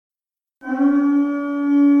Good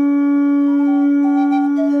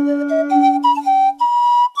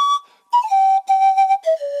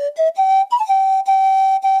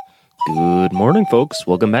morning, folks.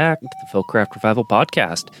 Welcome back to the Felcraft Revival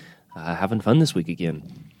Podcast. Having fun this week again.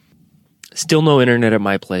 Still no internet at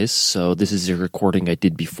my place, so this is a recording I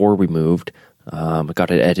did before we moved. I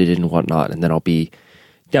got it edited and whatnot, and then I'll be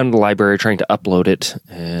down in the library trying to upload it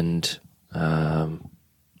and,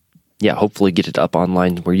 hopefully get it up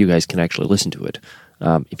online where you guys can actually listen to it.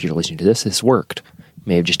 If you're listening to this worked.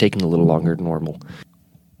 May have just taken a little longer than normal.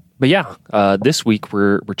 But this week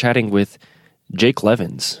we're chatting with Jake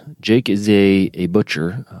Levins. Jake is a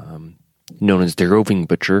butcher, known as the Roving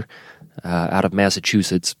Butcher, out of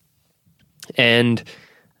Massachusetts. And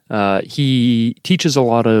he teaches a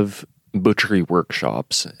lot of butchery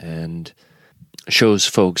workshops and shows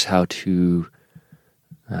folks how to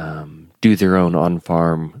do their own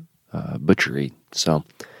on-farm butchery. So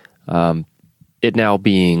it now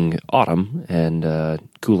being autumn and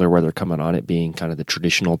cooler weather coming on, it being kind of the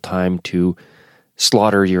traditional time to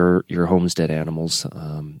slaughter your homestead animals.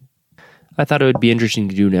 I thought it would be interesting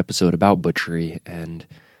to do an episode about butchery and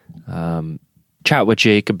chat with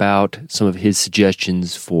Jake about some of his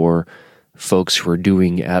suggestions for folks who are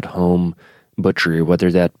doing at-home butchery, whether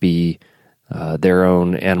that be their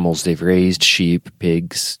own animals they've raised, sheep,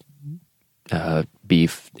 pigs,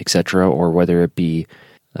 beef, etc., or whether it be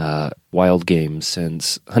wild game,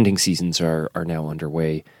 since hunting seasons are now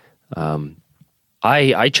underway.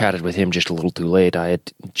 I chatted with him just a little too late. I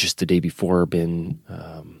had just the day before been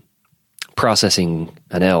processing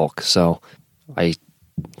an elk, so I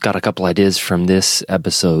got a couple ideas from this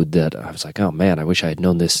episode that I was like, oh man, I wish I had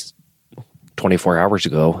known this 24 hours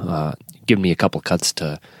ago. Giving me a couple cuts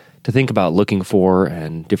to think about looking for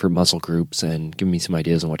and different muscle groups and giving me some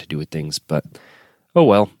ideas on what to do with things. But, oh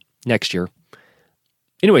well, next year.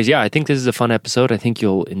 Anyways, I think this is a fun episode. I think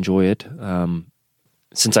you'll enjoy it.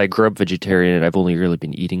 Since I grew up vegetarian and I've only really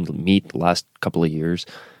been eating meat the last couple of years,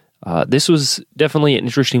 this was definitely an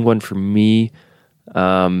interesting one for me.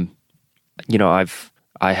 I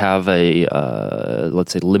have a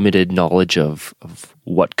let's say limited knowledge of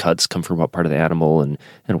what cuts come from what part of the animal and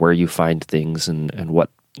where you find things and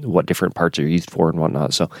what different parts are used for and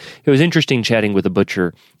whatnot. So it was interesting chatting with a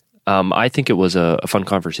butcher. I think it was a fun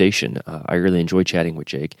conversation. I really enjoyed chatting with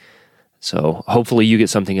Jake. So hopefully you get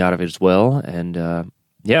something out of it as well. And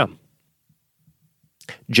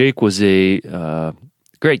Jake was a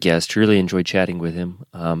great guest. Really enjoyed chatting with him.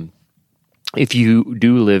 If you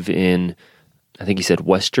do live in, I think he said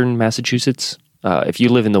Western Massachusetts. If you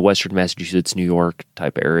live in the Western Massachusetts, New York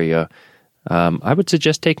type area, I would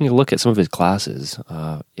suggest taking a look at some of his classes.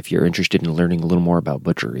 If you're interested in learning a little more about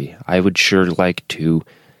butchery, I would sure like to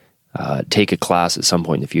take a class at some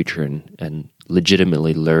point in the future and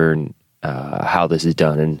legitimately learn how this is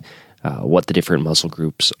done and what the different muscle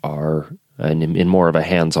groups are, and in more of a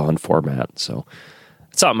hands-on format. So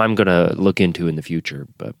it's something I'm going to look into in the future.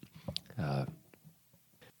 But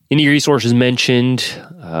any resources mentioned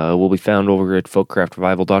will be found over at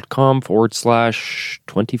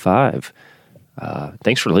folkcraftrevival.com/25.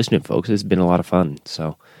 Thanks for listening, folks. It's been a lot of fun.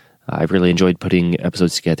 So I've really enjoyed putting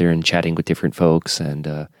episodes together and chatting with different folks,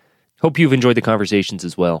 and hope you've enjoyed the conversations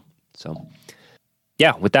as well. So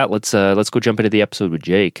with that, let's go jump into the episode with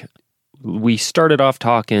Jake. We started off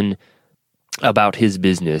talking about his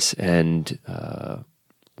business and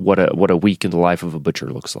what a week in the life of a butcher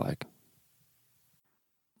looks like.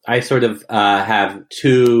 I sort of have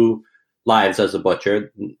two lives as a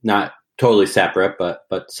butcher, not totally separate,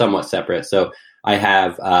 but somewhat separate. So I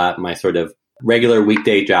have my sort of regular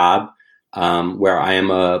weekday job where I am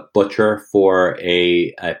a butcher for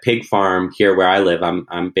a pig farm here where I live.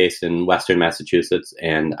 I'm based in Western Massachusetts,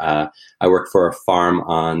 and I work for a farm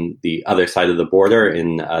on the other side of the border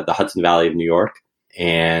in the Hudson Valley of New York.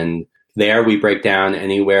 And there we break down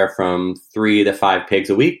anywhere from 3 to 5 pigs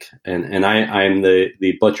a week. And I'm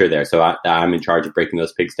the butcher there. So I'm in charge of breaking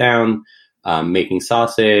those pigs down, making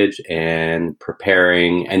sausage, and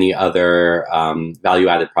preparing any other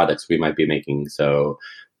value-added products we might be making. So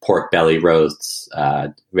pork belly roasts,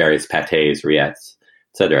 various pâtés, rillettes,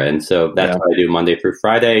 etc. And so that's what I do Monday through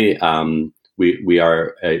Friday. We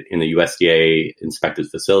are in the USDA inspected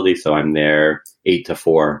facility, so I'm there 8 to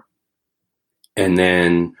 4. And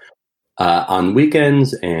then on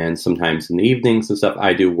weekends and sometimes in the evenings and stuff,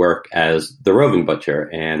 I do work as the roving butcher.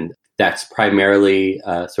 And that's primarily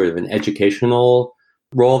sort of an educational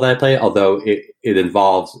role that I play, although it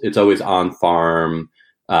involves, it's always on farm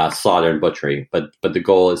slaughter and butchery. But the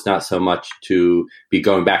goal is not so much to be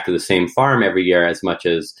going back to the same farm every year as much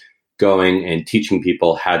as going and teaching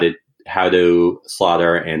people how to how to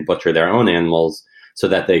slaughter and butcher their own animals so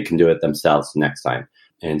that they can do it themselves next time.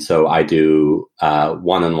 And so I do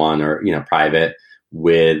one-on-one or private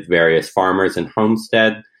with various farmers and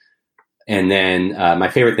homestead. And then my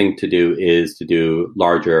favorite thing to do is to do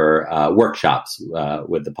larger workshops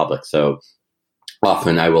with the public. So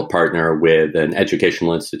often I will partner with an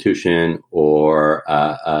educational institution or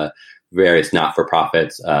various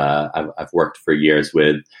not-for-profits. I've worked for years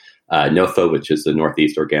with NOFA, which is the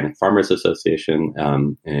Northeast Organic Farmers Association,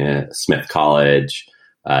 Smith College,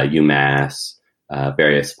 UMass,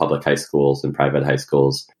 various public high schools and private high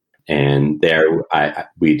schools. And there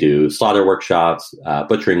we do slaughter workshops,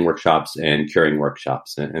 butchering workshops, and curing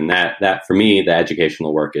workshops. And that for me, the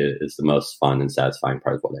educational work is the most fun and satisfying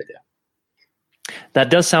part of what I do. That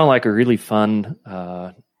does sound like a really fun,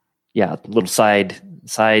 little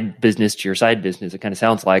side business to your side business. It kind of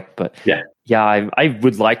sounds like, but I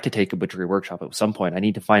would like to take a butchery workshop at some point. I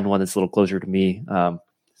need to find one that's a little closer to me.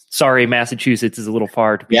 Sorry, Massachusetts is a little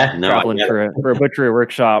far to be traveling for a butchery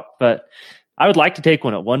workshop, but I would like to take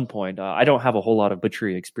one at one point. I don't have a whole lot of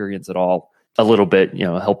butchery experience at all. A little bit,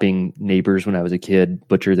 helping neighbors when I was a kid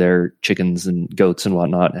butcher their chickens and goats and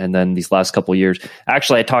whatnot. And then these last couple of years,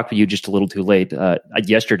 actually, I talked to you just a little too late.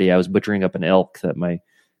 Yesterday, I was butchering up an elk that my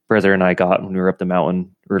brother and I got when we were up the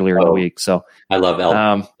mountain earlier in the week. So I love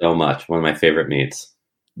elk so much. One of my favorite meats.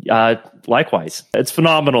 Likewise, it's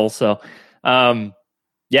phenomenal. So,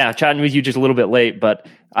 chatting with you just a little bit late, but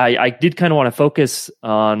I did kind of want to focus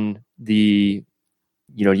on the,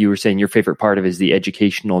 you were saying your favorite part of it is the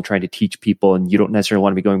educational, trying to teach people, and you don't necessarily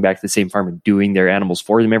want to be going back to the same farm and doing their animals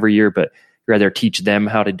for them every year, but rather teach them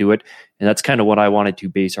how to do it. And that's kind of what I wanted to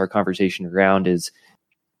base our conversation around, is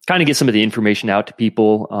kind of get some of the information out to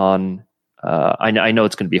people on, I know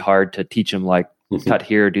it's going to be hard to teach them like cut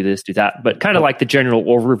here, do this, do that, but kind of like the general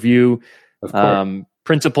overview,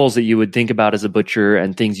 principles that you would think about as a butcher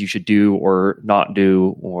and things you should do or not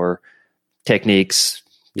do, or techniques,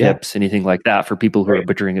 tips, anything like that for people who are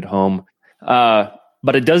butchering at home.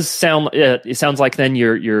 But it does sound, it sounds like then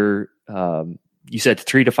you're you said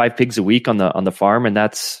 3 to 5 pigs a week on the farm, and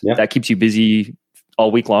that keeps you busy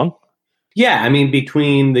all week long. Yeah. I mean,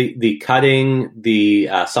 between the cutting, the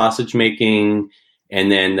sausage making,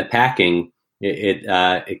 and then the packing,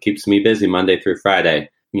 it keeps me busy Monday through Friday,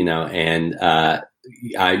 and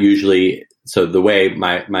I usually, so the way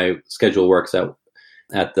my schedule works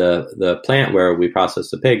at the plant where we process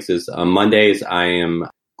the pigs is on Mondays I am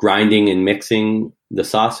grinding and mixing the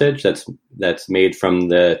sausage that's made from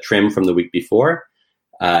the trim from the week before,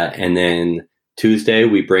 and then Tuesday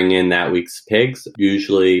we bring in that week's pigs.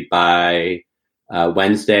 Usually by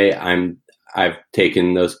Wednesday I've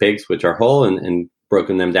taken those pigs, which are whole, and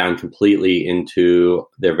broken them down completely into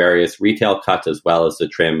their various retail cuts, as well as the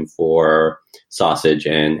trim for sausage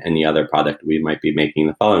and any other product we might be making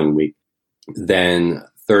the following week. Then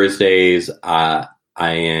Thursdays, I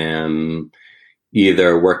am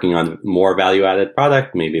either working on more value-added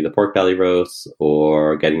product, maybe the pork belly roast,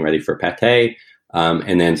 or getting ready for pate,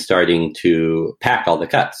 and then starting to pack all the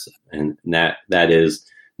cuts. And that is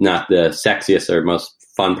not the sexiest or most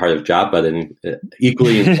fun part of the job, but an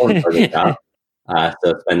equally important part of the job.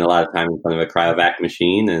 So spend a lot of time in front of a cryovac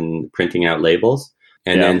machine and printing out labels.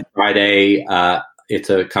 And then Friday, it's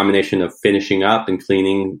a combination of finishing up and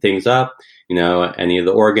cleaning things up. Any of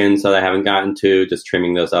the organs that I haven't gotten to, just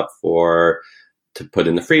trimming those up to put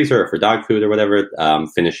in the freezer or for dog food or whatever.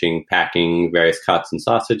 Finishing packing various cuts and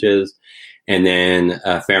sausages. And then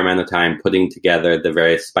a fair amount of time putting together the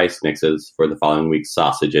various spice mixes for the following week's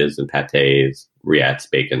sausages and pates, rillettes,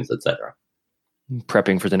 bacons, etc.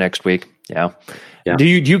 Prepping for the next week. Yeah. Do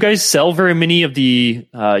you guys sell very many of the,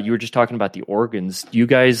 you were just talking about the organs. Do you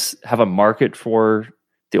guys have a market for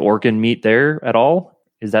the organ meat there at all?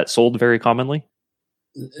 Is that sold very commonly?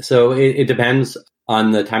 So it depends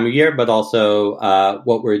on the time of year, but also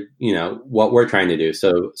what we're trying to do.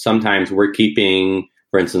 So sometimes we're keeping,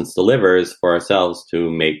 for instance, the livers for ourselves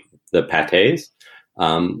to make the pates.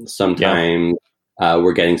 Sometimes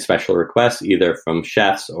we're getting special requests either from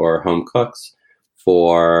chefs or home cooks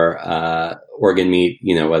for organ meat,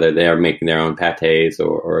 whether they are making their own pates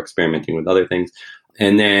or experimenting with other things.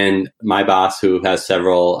 And then my boss, who has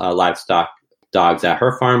several livestock dogs at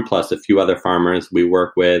her farm, plus a few other farmers we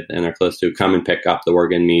work with and are close to, come and pick up the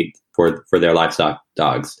organ meat for their livestock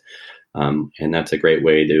dogs. And that's a great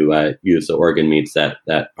way to use the organ meats that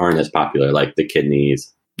aren't as popular, like the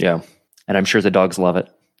kidneys. Yeah. And I'm sure the dogs love it.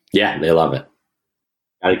 Yeah, they love it.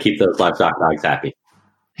 Got to keep those livestock dogs happy.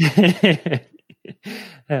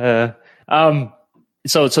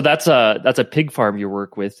 So that's a pig farm you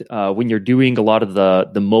work with. When you're doing a lot of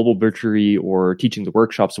the mobile butchery or teaching the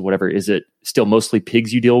workshops or whatever, is it still mostly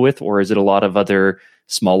pigs you deal with, or is it a lot of other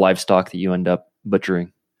small livestock that you end up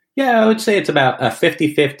butchering? Yeah, I would say it's about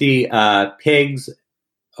 50-50 pigs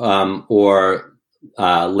or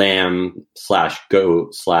lamb /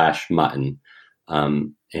 goat / mutton.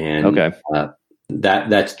 And Okay.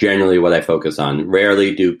 That's generally what I focus on.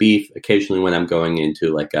 Rarely do beef. Occasionally, when I'm going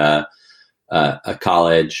into like a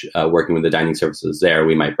college working with the dining services there,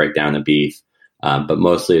 we might break down a beef. But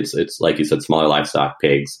mostly, it's like you said, smaller livestock,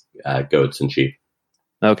 pigs, goats, and sheep.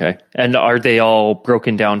 Okay. And are they all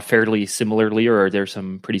broken down fairly similarly, or are there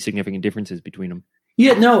some pretty significant differences between them?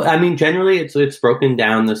 Yeah, no, I mean generally it's broken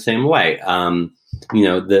down the same way.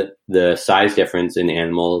 The size difference in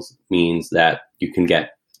animals means that you can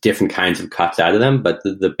get different kinds of cuts out of them, but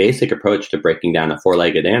the basic approach to breaking down a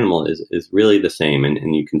four-legged animal is really the same,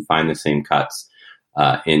 and you can find the same cuts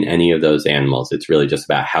in any of those animals. It's really just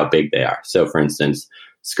about how big they are. So, for instance,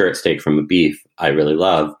 skirt steak from a beef, I really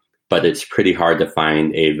love, but it's pretty hard to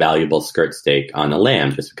find a valuable skirt steak on a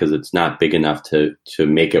lamb just because it's not big enough to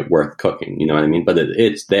make it worth cooking. You know what I mean? But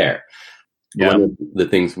it's there. Yeah. One of the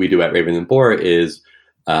things we do at Raven and Boar is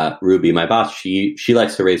Ruby, my boss, she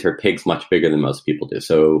likes to raise her pigs much bigger than most people do.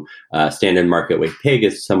 So standard market weight pig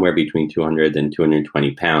is somewhere between 200 and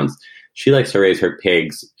 220 pounds. She likes to raise her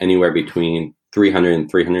pigs anywhere between 300 and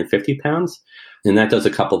 350 pounds. And that does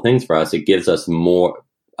a couple things for us. It gives us more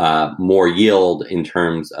yield in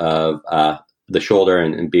terms of the shoulder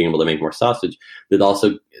and being able to make more sausage, but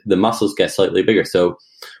also the muscles get slightly bigger. So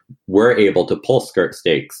we're able to pull skirt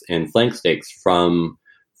steaks and flank steaks from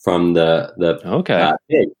the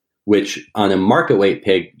pig, which on a market weight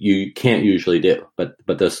pig you can't usually do. But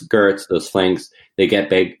those skirts, those flanks, they get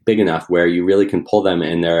big enough where you really can pull them,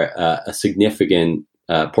 and they're a significant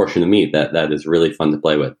portion of meat that is really fun to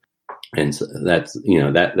play with. And so that's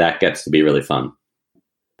that gets to be really fun.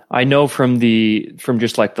 I know from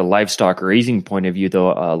just like the livestock raising point of view,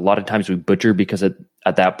 though, a lot of times we butcher because at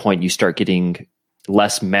that point you start getting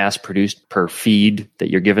less mass produced per feed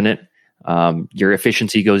that you're giving it. Your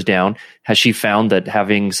efficiency goes down. Has she found that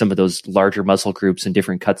having some of those larger muscle groups and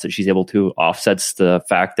different cuts that she's able to offsets the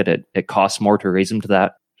fact that it costs more to raise them to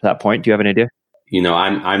that point? Do you have an idea?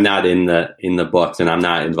 I'm not in the books, and I'm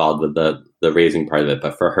not involved with the raising part of it.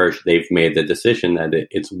 But for her, they've made the decision that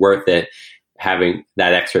it's worth it having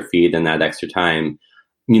that extra feed and that extra time.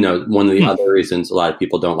 One of the other reasons a lot of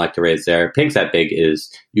people don't like to raise their pigs that big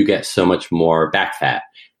is you get so much more back fat,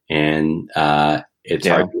 and it's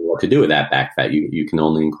hard to know what to do with that back fat. You can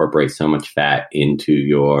only incorporate so much fat into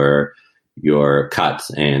your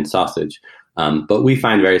cuts and sausage. But we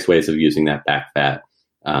find various ways of using that back fat,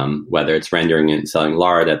 whether it's rendering it and selling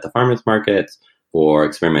lard at the farmers markets or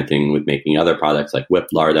experimenting with making other products like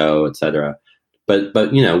whipped lardo, etc. But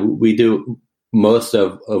we do most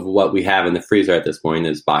of what we have in the freezer at this point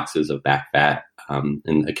is boxes of back fat,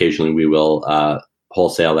 and occasionally we will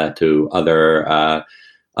wholesale that to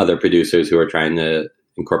other producers who are trying to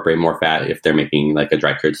incorporate more fat if they're making like a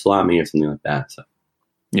dry cured salami or something like that. So,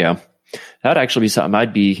 yeah, that'd actually be something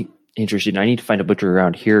I'd be interested in. I need to find a butcher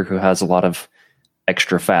around here who has a lot of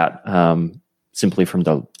extra fat, simply from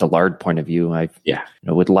the lard point of view. I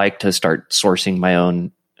would like to start sourcing my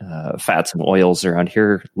own fats and oils around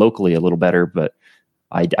here locally a little better, but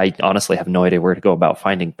I honestly have no idea where to go about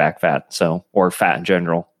finding back fat, or fat in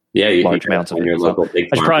general. Yeah, large amounts of it. So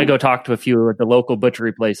I should probably go talk to a few of the local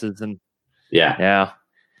butchery places. And yeah,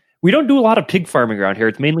 we don't do a lot of pig farming around here.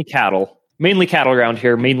 It's mainly cattle around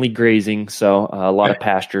here, mainly grazing. So a lot of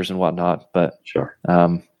pastures and whatnot. But sure,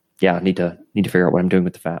 need to figure out what I'm doing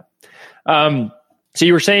with the fat. So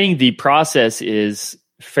you were saying the process is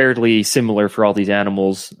fairly similar for all these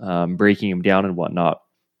animals, breaking them down and whatnot.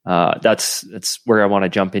 That's where I want to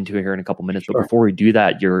jump into here in a couple minutes. Sure. But before we do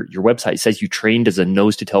that, your website says you trained as a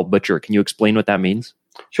nose to tail butcher. Can you explain what that means?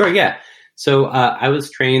 Sure. Yeah. So I was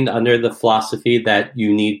trained under the philosophy that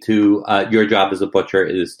you need to, your job as a butcher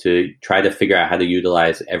is to try to figure out how to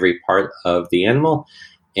utilize every part of the animal.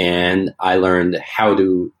 And I learned how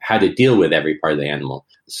to deal with every part of the animal.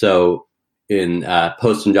 So in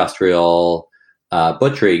post-industrial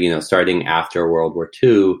butchery, starting after World War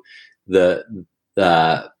II, the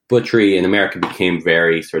butchery in America became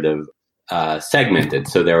very sort of segmented.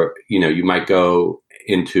 So there, you might go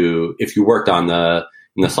into, if you worked in the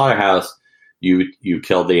slaughterhouse, you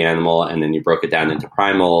killed the animal and then you broke it down into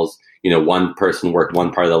primals. One person worked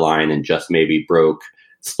one part of the line and just maybe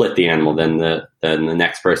split the animal. Then the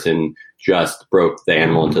next person just broke the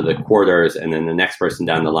animal into the quarters, and then the next person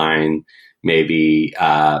down the line maybe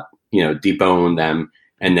deboned them.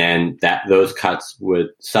 And then those cuts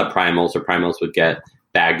subprimals or primals would get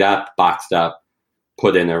bagged up, boxed up,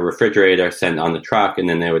 put in a refrigerator, sent on the truck, and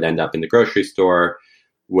then they would end up in the grocery store,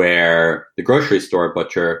 where the grocery store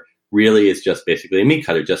butcher really is just basically a meat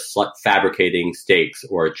cutter, just fabricating steaks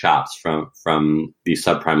or chops from these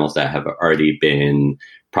subprimals that have already been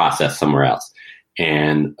processed somewhere else.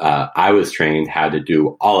 And I was trained how to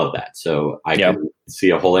do all of that. So I could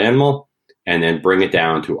see a whole animal and then bring it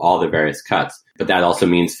down to all the various cuts. But that also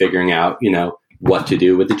means figuring out, what to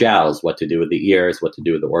do with the jowls, what to do with the ears, what to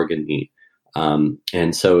do with the organ meat.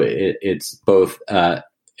 And so it's both,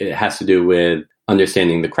 it has to do with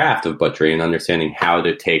understanding the craft of butchery and understanding how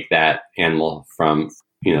to take that animal from,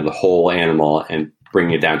 the whole animal and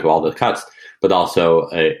bring it down to all the cuts, but also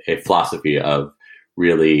a philosophy of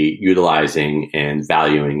really utilizing and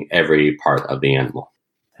valuing every part of the animal.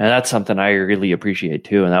 And that's something I really appreciate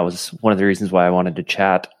too. And that was one of the reasons why I wanted to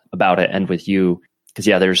chat about it and with you.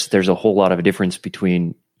 Because there's a whole lot of a difference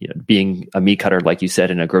between being a meat cutter, like you said,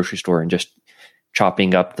 in a grocery store and just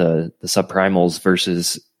chopping up the subprimals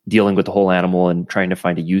versus dealing with the whole animal and trying to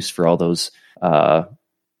find a use for all those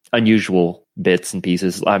unusual bits and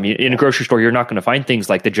pieces. I mean, in a grocery store, you're not going to find things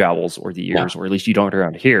like the jowls or the ears, or at least you don't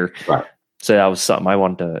around here. Right. So that was something I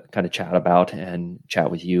wanted to kind of chat about and chat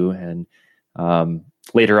with you. And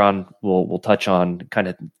later on, we'll touch on kind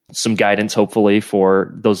of some guidance, hopefully,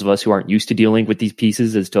 for those of us who aren't used to dealing with these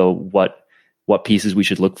pieces as to what pieces we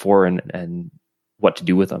should look for and what to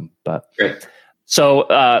do with them. But great. So,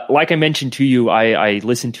 like I mentioned to you, I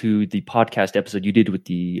listened to the podcast episode you did with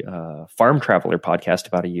the Farm Traveler podcast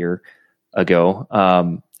about a year ago.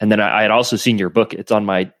 And then I had also seen your book. It's on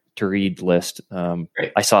my to read list.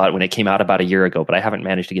 I saw it when it came out about a year ago, but I haven't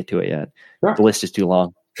managed to get to it yet. Sure. The list is too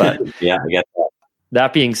long. But yeah, I get that.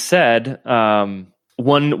 That being said,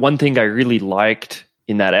 one thing I really liked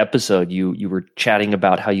in that episode, you were chatting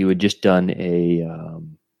about how you had just done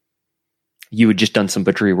some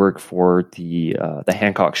butchery work for the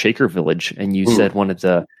Hancock Shaker Village, and you said one of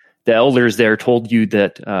the elders there told you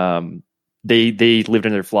that they lived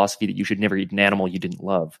in their philosophy that you should never eat an animal you didn't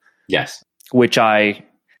love. Yes, which I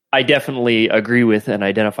definitely agree with and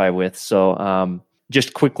identify with. So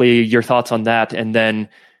just quickly, your thoughts on that, and then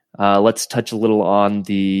let's touch a little on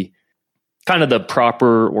the kind of the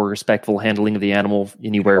proper or respectful handling of the animal,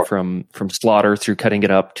 anywhere from slaughter through cutting it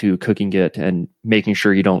up to cooking it and making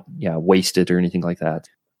sure you don't waste it or anything like that.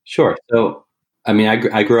 Sure. So, I mean,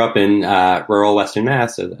 I grew up in rural Western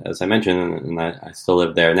Mass, as I mentioned, and I still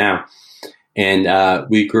live there now. And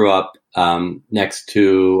we grew up next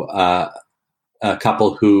to a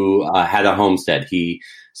couple who had a homestead.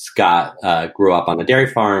 Scott grew up on a dairy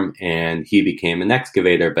farm, and he became an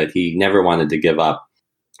excavator, but he never wanted to give up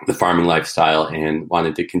the farming lifestyle and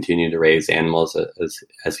wanted to continue to raise animals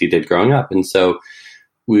as he did growing up. And so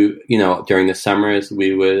we, during the summers,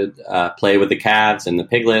 we would play with the calves and the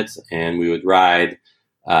piglets, and we would ride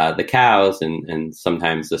the cows and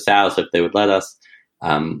sometimes the sows if they would let us.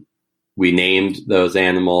 We named those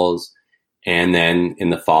animals, and then in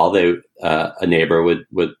the fall, a neighbor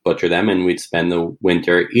would butcher them, and we'd spend the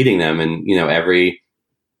winter eating them. And every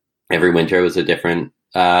winter was a different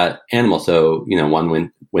animal. So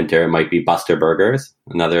one winter it might be Buster burgers,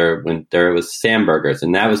 another winter it was Sam burgers,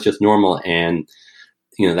 and that was just normal. And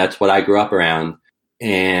that's what I grew up around.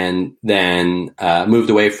 And then moved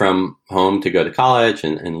away from home to go to college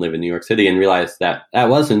and live in New York City, and realized that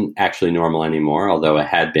wasn't actually normal anymore, although it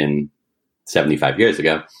had been 75 years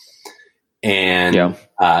ago. And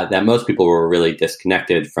that most people were really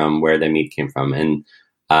disconnected from where their meat came from. And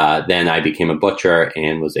then I became a butcher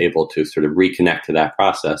and was able to sort of reconnect to that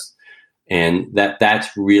process. And that's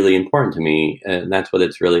really important to me. And that's what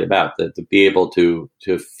it's really about, to be able to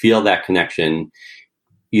feel that connection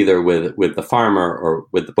either with the farmer or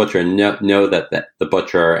with the butcher, and know that the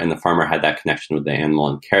butcher and the farmer had that connection with the animal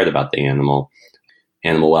and cared about the animal.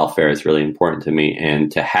 Animal welfare is really important to me. And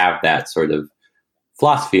to have that sort of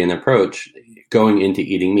philosophy and approach going into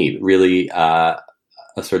eating meat, really a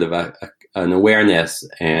sort of an awareness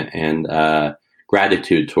and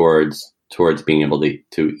gratitude towards being able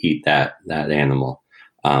to eat that animal.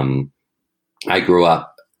 I grew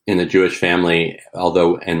up in a Jewish family,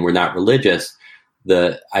 and we're not religious.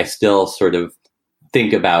 I still sort of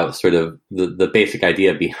think about sort of the basic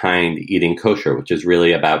idea behind eating kosher, which is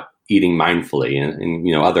really about eating mindfully,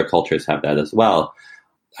 and other cultures have that as well.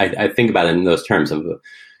 I think about it in those terms of,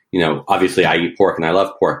 obviously I eat pork and I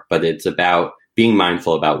love pork, but it's about being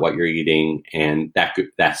mindful about what you're eating, and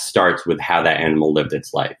that starts with how that animal lived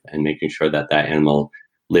its life, and making sure that animal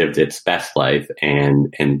lived its best life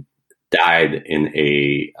and died in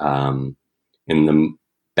the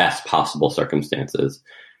best possible circumstances.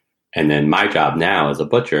 And then my job now as a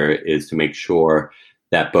butcher is to make sure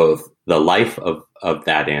that both the life of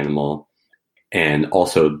that animal and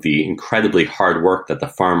also the incredibly hard work that the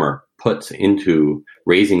farmer puts into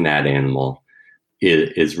raising that animal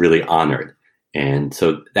is really honored. And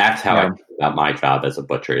so that's how I think about my job as a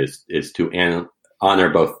butcher is to honor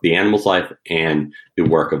both the animal's life and the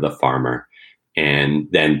work of the farmer, and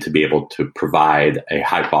then to be able to provide a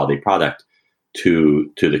high quality product to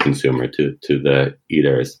the consumer, to the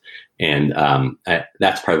eaters. And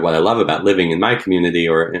that's part of what I love about living in my community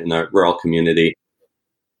or in a rural community,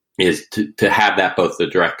 is to have that, both the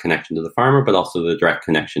direct connection to the farmer, but also the direct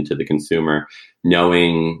connection to the consumer,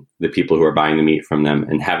 knowing the people who are buying the meat from them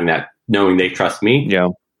and having that, knowing they trust me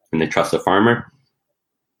and they trust the farmer,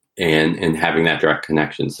 and having that direct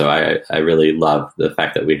connection. So I really love the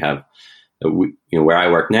fact that we have, where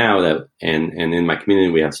I work now, that and in my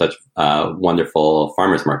community, we have such wonderful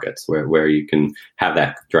farmers markets where you can have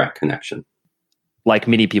that direct connection. Like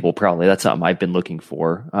many people, probably that's something I've been looking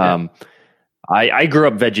for. I grew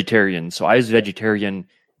up vegetarian, so I was vegetarian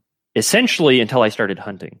essentially until I started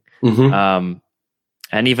hunting. Mm-hmm.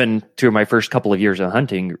 And even through my first couple of years of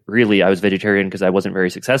hunting, really, I was vegetarian because I wasn't very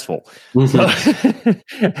successful. Mm-hmm.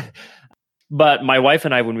 So, but my wife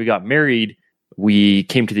and I, when we got married, we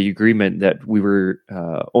came to the agreement that we were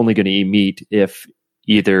only going to eat meat if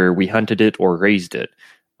either we hunted it or raised it.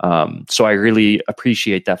 So I really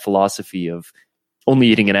appreciate that philosophy of only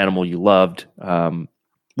eating an animal you loved,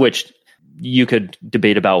 which you could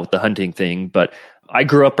debate about with the hunting thing. But I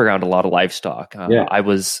grew up around a lot of livestock.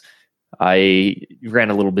 I ran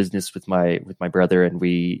a little business with my brother, and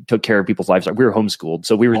we took care of people's livestock. We were homeschooled,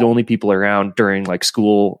 so we were the only people around during like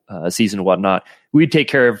school season and whatnot. We'd take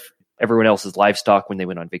care of everyone else's livestock when they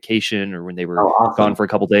went on vacation or when they were gone for a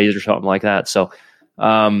couple of days or something like that. So,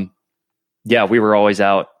 we were always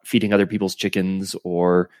out feeding other people's chickens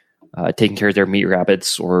or taking care of their meat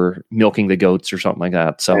rabbits or milking the goats or something like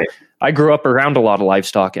that. So I grew up around a lot of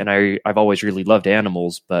livestock, and I've always really loved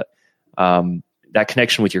animals, but that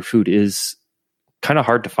connection with your food is kind of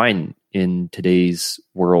hard to find in today's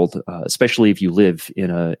world, especially if you live in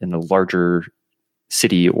a larger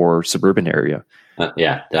city or suburban area.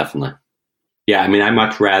 Yeah, definitely. Yeah, I mean, I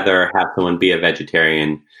much rather have someone be a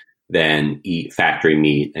vegetarian than eat factory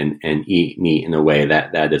meat and eat meat in a way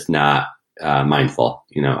that is not mindful.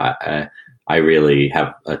 I really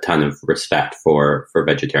have a ton of respect for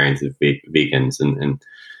vegetarians and vegans, and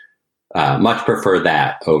much prefer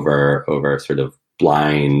that over sort of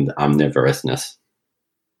blind omnivorousness.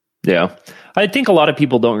 Yeah, I think a lot of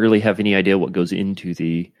people don't really have any idea what goes into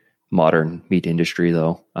the modern meat industry,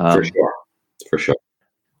 though. For sure.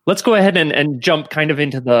 Let's go ahead and jump kind of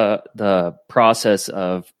into the process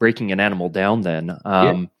of breaking an animal down. Then,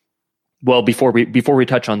 well, before we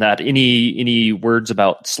touch on that, any words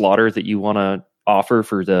about slaughter that you want to offer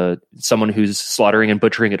for someone who's slaughtering and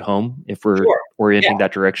butchering at home, if we're orienting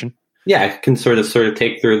that direction? Yeah, I can sort of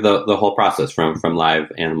take through the whole process from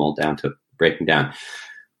live animal down to breaking down.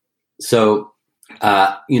 So,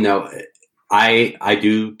 I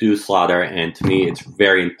do slaughter, and to me, it's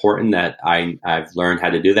very important that I've learned how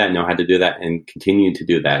to do that, know how to do that, and continue to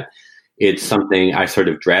do that. It's something I sort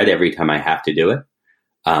of dread every time I have to do it.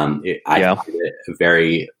 I find it a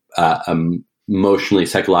very emotionally,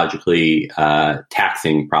 psychologically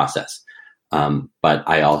taxing process. But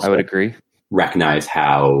I would agree. Recognize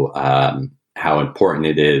how important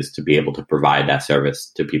it is to be able to provide that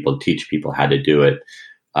service to people, teach people how to do it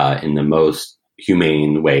in the most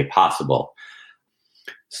humane way possible.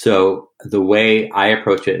 So the way I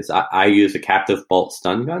approach it is I use a captive bolt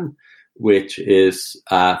stun gun, which is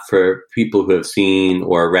for people who have seen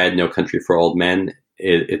or read No Country for Old Men.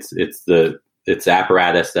 It's the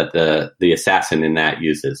apparatus that the assassin in that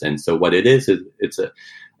uses. And so what it is it's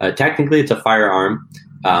technically it's a firearm.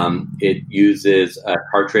 It uses a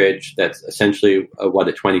cartridge that's essentially what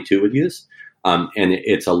a .22 would use. And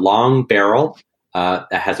it's a long barrel that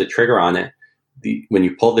has a trigger on it. When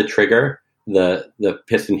you pull the trigger, the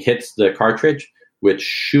piston hits the cartridge, which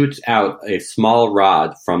shoots out a small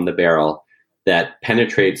rod from the barrel that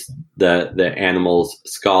penetrates the animal's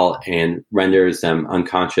skull and renders them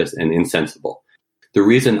unconscious and insensible. The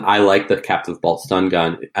reason I like the captive bolt stun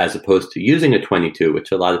gun as opposed to using a .22,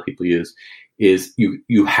 which a lot of people use, is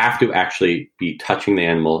you have to actually be touching the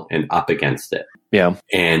animal and up against it. Yeah.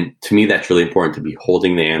 And to me, that's really important, to be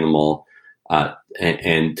holding the animal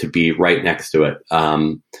and to be right next to it.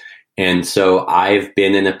 And so I've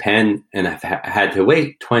been in a pen and I've had to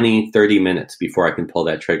wait 20, 30 minutes before I can pull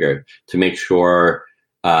that trigger to make sure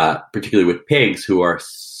particularly with pigs who are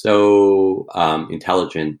so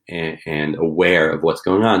intelligent and aware of what's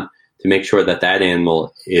going on, to make sure that that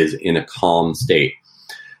animal is in a calm state.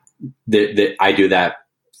 I do that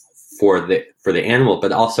for the animal,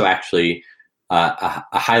 but also actually a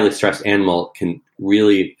highly stressed animal can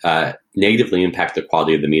really negatively impact the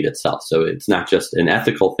quality of the meat itself. So it's not just an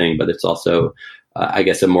ethical thing, but it's also, I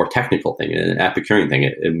guess, a more technical thing, an Epicurean thing.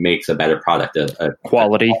 It makes a better product, a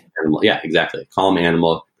quality. Animal. Yeah, exactly. A calm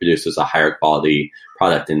animal produces a higher quality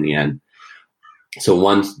product in the end. So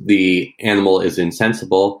once the animal is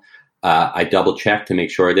insensible, I double check to make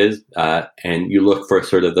sure it is, and you look for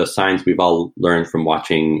sort of the signs we've all learned from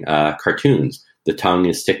watching cartoons. The tongue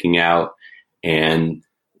is sticking out, and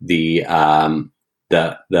the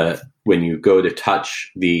when you go to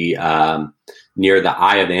touch the near the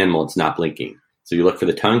eye of the animal, it's not blinking. So you look for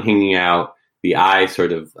the tongue hanging out, the eye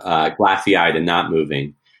sort of glassy-eyed and not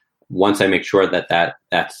moving. Once I make sure that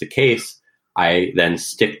that's the case, I then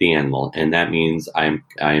stick the animal, and that means I'm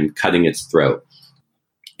cutting its throat.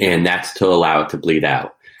 And that's to allow it to bleed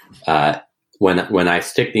out. When I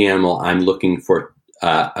stick the animal, I'm looking for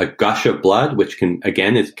a gush of blood, which can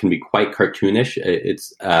be quite cartoonish.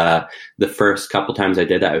 It's the first couple times I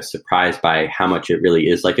did it, I was surprised by how much it really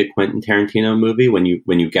is like a Quentin Tarantino movie. When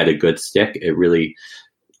you get a good stick, it really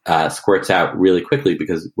squirts out really quickly,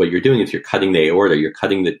 because what you're doing is you're cutting the aorta. You're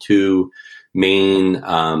cutting the two main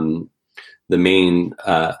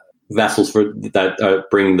vessels that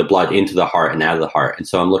bring the blood into the heart and out of the heart. And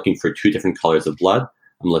so I'm looking for two different colors of blood.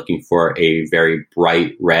 I'm looking for a very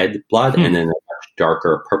bright red blood and then a much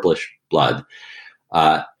darker purplish blood.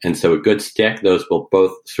 And so a good stick, those will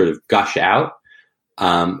both sort of gush out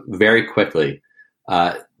very quickly.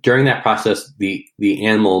 During that process, the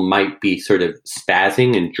animal might be sort of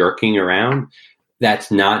spazzing and jerking around. That's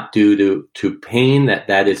not due to pain.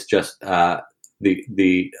 That is just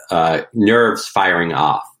the nerves firing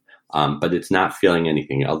off. But it's not feeling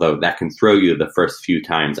anything, although that can throw you the first few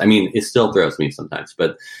times. I mean, it still throws me sometimes,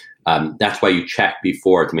 but that's why you check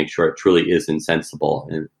before to make sure it truly is insensible.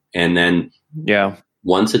 And then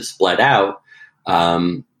once it's bled out,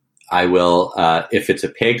 I will, if it's a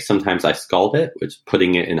pig, sometimes I scald it, which is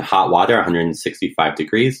putting it in hot water, 165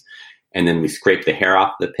 degrees, and then we scrape the hair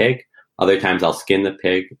off the pig. Other times I'll skin the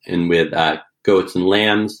pig, and with goats and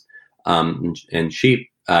lambs and sheep,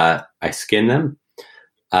 I skin them.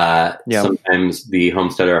 Sometimes the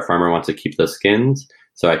homesteader or farmer wants to keep those skins,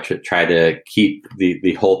 so I try to keep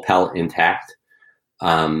the whole pelt intact.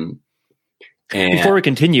 And before we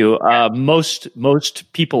continue,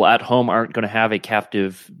 most people at home aren't going to have a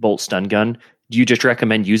captive bolt stun gun. Do you just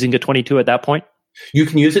recommend using a 22 at that point? You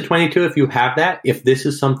can use a 22 if you have that. If this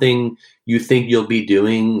is something you think you'll be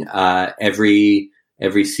doing every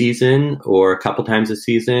season or a couple times a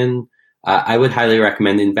season, I would highly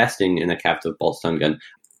recommend investing in a captive bolt stun gun.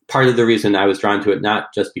 Part of the reason I was drawn to it,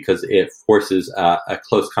 not just because it forces a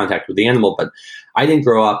close contact with the animal, but I didn't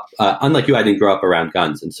grow up, unlike you, I didn't grow up around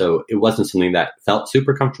guns. And so it wasn't something that felt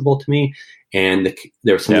super comfortable to me. And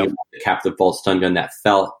there was something about the captive bolt stun gun that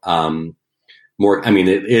felt more, I mean,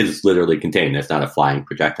 it is literally contained. It's not a flying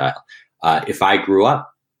projectile. If I grew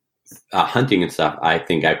up hunting and stuff, I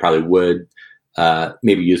think I probably would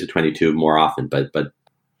maybe use a 22 more often, but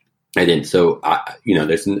I didn't. So,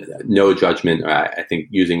 there's no judgment. I think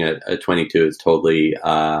using a 22 is totally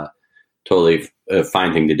a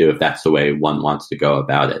fine thing to do if that's the way one wants to go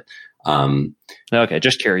about it. Okay,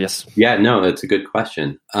 just curious. Yeah, no, that's a good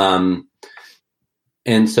question.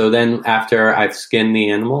 And so then after I've skinned the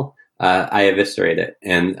animal, I eviscerate it.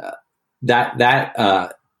 And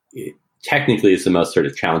that technically is the most sort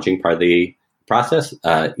of challenging part of the process.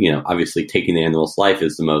 Obviously taking the animal's life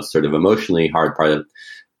is the most sort of emotionally hard part of.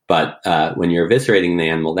 But when you're eviscerating the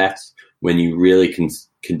animal, that's when you really can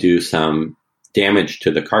do some damage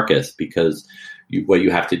to the carcass, because what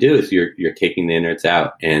you have to do is you're taking the innards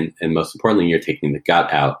out, and most importantly, you're taking the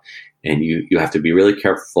gut out, and you have to be really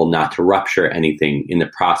careful not to rupture anything in the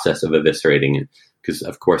process of eviscerating it, because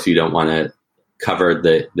of course you don't want to cover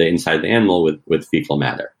the inside of the animal with fecal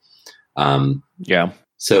matter.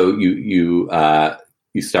 So you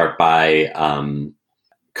start by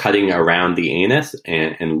cutting around the anus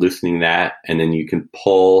and loosening that, and then you can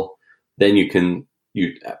pull. Then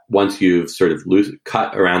once you've sort of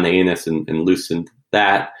cut around the anus and loosened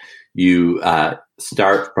that, you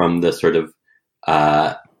start from the sort of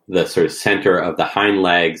center of the hind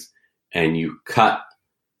legs, and you cut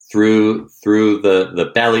through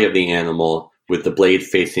the belly of the animal with the blade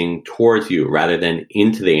facing towards you rather than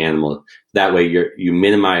into the animal. That way you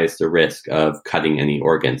minimize the risk of cutting any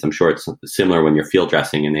organs. I'm sure it's similar when you're field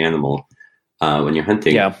dressing an animal when you're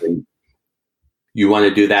hunting. Yeah. you want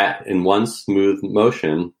to do that in one smooth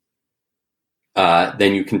motion.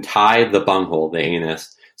 Then you can tie the bunghole, the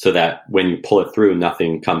anus, so that when you pull it through,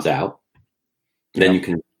 nothing comes out. Then Yep. you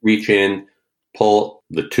can reach in, pull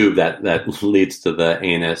the tube that leads to the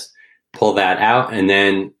anus, pull that out, and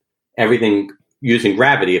then everything using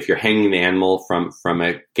gravity. If you're hanging the animal from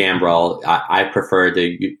a gambrel, I prefer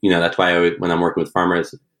to, that's why when I'm working with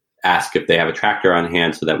farmers, ask if they have a tractor on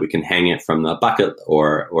hand so that we can hang it from the bucket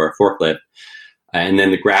or a forklift. And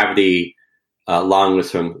then the gravity, along with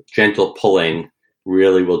some gentle pulling,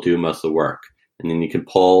 really will do most of the work. And then you can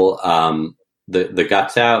pull the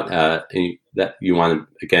guts out. And that you want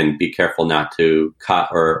to, again, be careful not to cut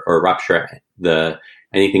or rupture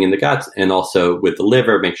anything in the guts. And also with the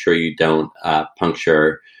liver, make sure you don't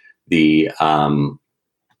puncture the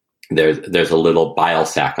there's a little bile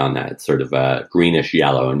sac on that. It's sort of a greenish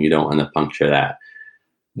yellow, and you don't want to puncture that.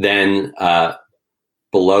 Then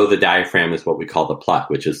below the diaphragm is what we call the pluck,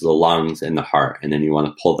 which is the lungs and the heart. And then you want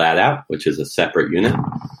to pull that out, which is a separate unit.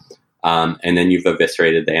 And then you've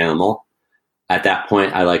eviscerated the animal. At that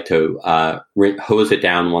point, I like to hose it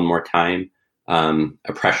down one more time.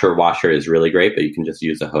 A pressure washer is really great, but you can just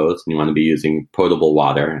use a hose, and you want to be using potable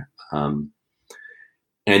water.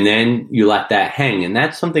 And then you let that hang. And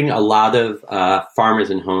that's something a lot of farmers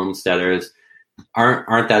and homesteaders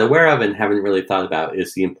aren't that aware of and haven't really thought about,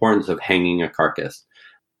 is the importance of hanging a carcass.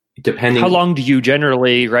 How long do you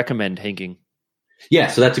generally recommend hanging? Yeah,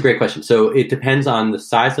 so that's a great question. So it depends on the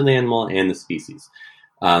size of the animal and the species.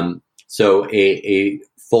 So a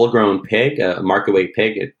full-grown pig, a market-weight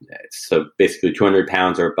pig, so basically 200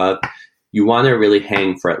 pounds or above, you want to really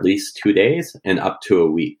hang for at least 2 days and up to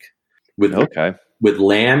a week. With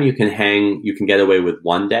lamb, you can get away with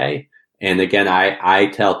 1 day. And again, I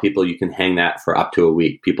tell people you can hang that for up to a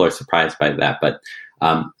week. People are surprised by that, but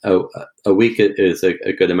a week is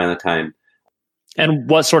a good amount of time. And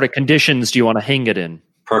what sort of conditions do you want to hang it in?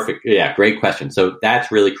 Perfect. Yeah, great question. So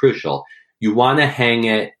that's really crucial. You want to hang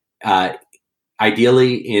it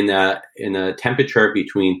ideally in a temperature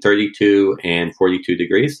between 32 and 42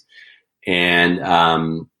 degrees, and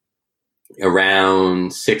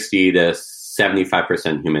around 60 to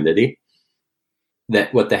 75% humidity.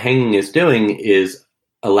 That what the hanging is doing is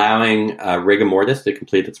allowing rigor mortis to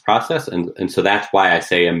complete its process. And so that's why I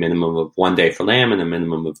say a minimum of 1 day for lamb and a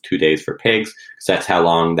minimum of 2 days for pigs, because that's how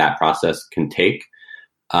long that process can take.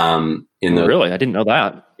 Really? I didn't know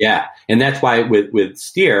that. Yeah. And that's why with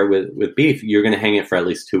steer, with beef, you're going to hang it for at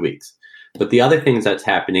least 2 weeks. But the other things that's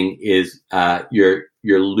happening is you're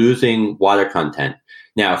losing water content.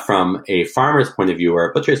 Now, from a farmer's point of view or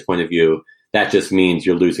a butcher's point of view, that just means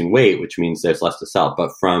you're losing weight, which means there's less to sell.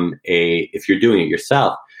 But if you're doing it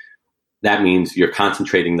yourself, that means you're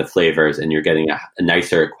concentrating the flavors and you're getting a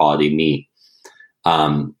nicer quality meat.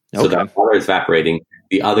 So the water is evaporating.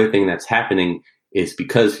 The other thing that's happening is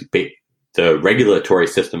because the regulatory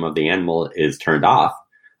system of the animal is turned off,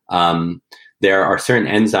 there are certain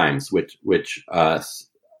enzymes which are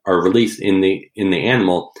released in the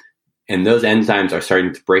animal, and those enzymes are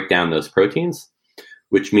starting to break down those proteins,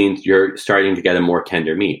 which means you're starting to get a more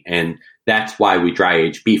tender meat. And that's why we dry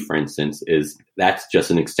age beef, for instance, that's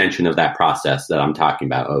just an extension of that process that I'm talking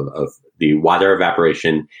about of the water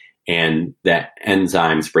evaporation and the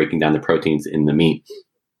enzymes breaking down the proteins in the meat,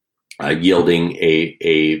 yielding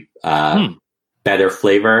a better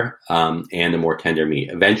flavor and a more tender meat.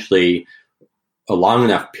 Eventually, a long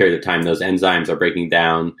enough period of time, those enzymes are breaking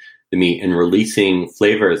down the meat and releasing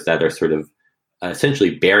flavors that are sort of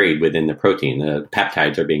essentially buried within the protein. The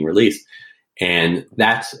peptides are being released. And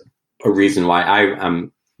that's a reason why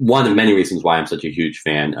I'm one of many reasons why I'm such a huge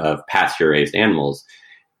fan of pasture-raised animals,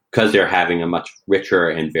 because they're having a much richer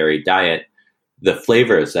and varied diet. The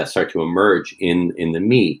flavors that start to emerge in the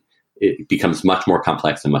meat, it becomes much more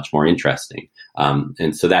complex and much more interesting.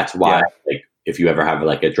 And so that's why, if you ever have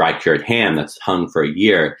like a dry cured ham that's hung for a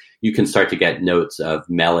year, you can start to get notes of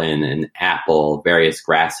melon and apple, various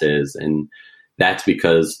grasses, and that's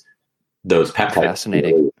because those peptides.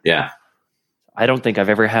 Fascinating. Yeah. I don't think I've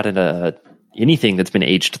ever had anything that's been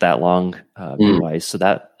aged that long, meat-wise. So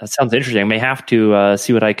that sounds interesting. I may have to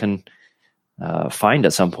see what I can find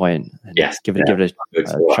at some point. And give it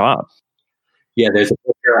a shot. Yeah, there's a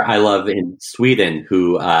butcher I love in Sweden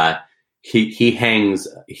who he hangs.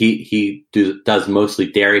 He does mostly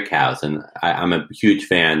dairy cows, and I'm a huge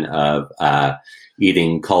fan of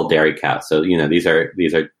eating culled dairy cows. So these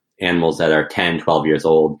are animals that are 10, 12 years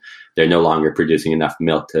old. They're no longer producing enough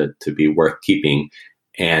milk to be worth keeping.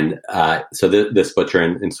 And so this butcher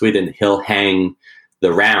in Sweden, he'll hang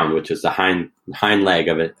the round, which is the hind leg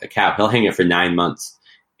of a cow. He'll hang it for 9 months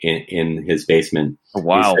in his basement. Oh,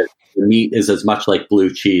 wow. He said the meat is as much like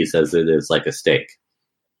blue cheese as it is like a steak.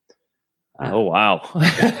 Oh, wow.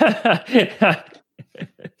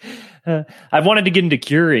 I've wanted to get into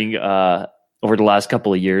curing over the last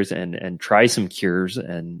couple of years and try some cures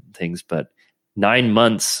and things, but 9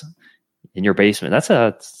 months in your basement, that's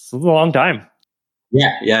a long time.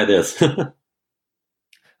 Yeah, it is.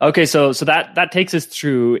 Okay, so that takes us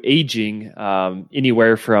through aging,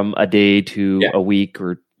 anywhere from a day to a week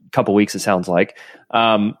or a couple weeks, it sounds like,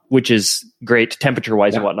 which is great temperature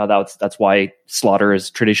wise and whatnot. That's why slaughter has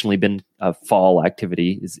traditionally been a fall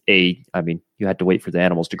activity. You had to wait for the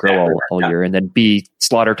animals to grow all year, and then B,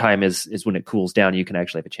 slaughter time is when it cools down. You can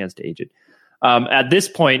actually have a chance to age it. At this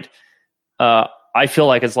point, I feel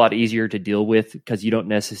like it's a lot easier to deal with because you don't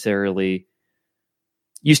necessarily,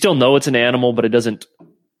 you still know it's an animal, but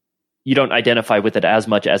you don't identify with it as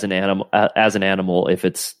much as an animal if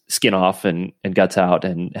it's skin off and guts out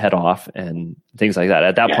and head off and things like that.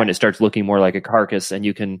 At that point, it starts looking more like a carcass, and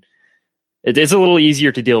it's a little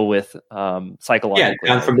easier to deal with psychologically.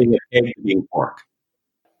 Yeah, gone from being a pig to being pork.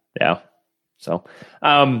 Yeah. So,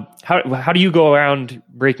 how do you go around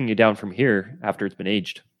breaking it down from here after it's been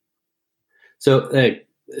aged? So it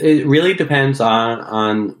really depends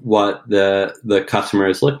on what the customer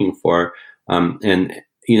is looking for, and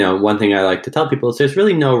one thing I like to tell people is there's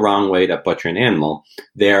really no wrong way to butcher an animal.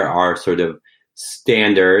 There are sort of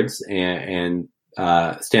standards and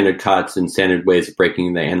standard cuts and standard ways of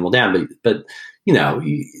breaking the animal down. But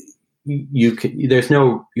you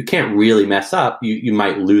can't really mess up. You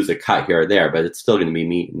might lose a cut here or there, but it's still going to be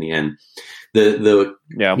meat in the end. The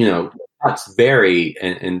cuts vary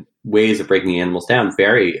and ways of breaking animals down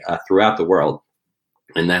vary throughout the world.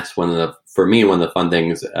 And that's one of the fun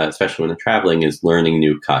things, especially when I'm traveling, is learning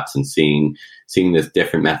new cuts and seeing the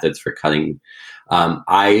different methods for cutting.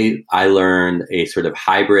 I learned a sort of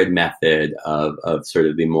hybrid method of sort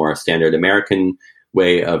of the more standard American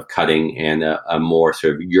way of cutting and a more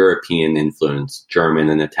sort of European influenced, German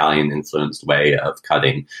and Italian influenced way of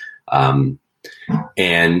cutting.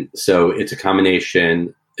 And so it's a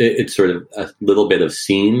combination. It's sort of a little bit of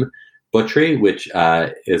seam butchery, which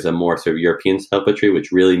is a more sort of European style butchery,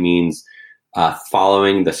 which really means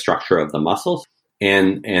following the structure of the muscles,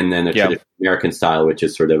 and then a traditional American style, which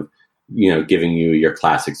is sort of giving you your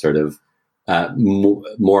classic sort of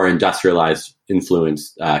more industrialized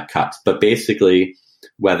influenced cuts. But basically,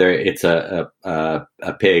 whether it's a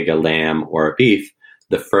pig, a lamb, or a beef,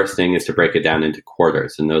 the first thing is to break it down into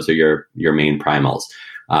quarters, and those are your main primals.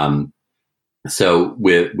 So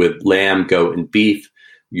with lamb, goat, and beef,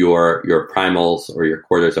 your primals or your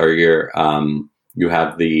quarters are your you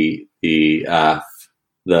have the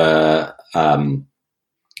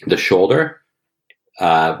shoulder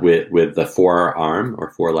with the forearm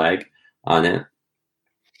or foreleg on it.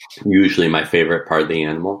 Usually my favorite part of the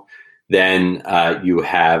animal. Then you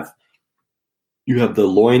have the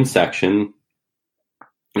loin section.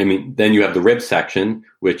 Then you have the rib section,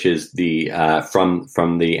 which is the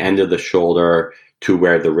from the end of the shoulder to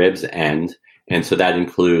where the ribs end. And so that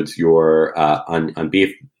includes your on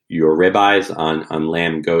beef, your ribeyes, on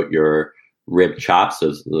lamb, goat, your rib chops,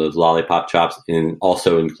 those lollipop chops, and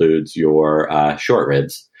also includes your short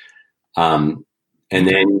ribs. And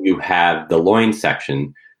then you have the loin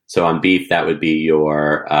section. So on beef, that would be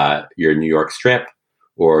your New York strip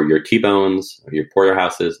or your T-bones or your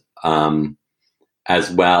porterhouses,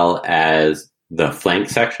 as well as the flank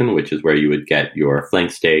section, which is where you would get your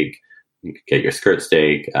flank steak. You could get your skirt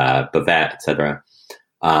steak, bavette, etc.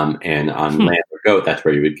 And on lamb or goat, that's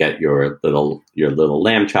where you would get your little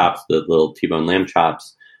lamb chops, the little T-bone lamb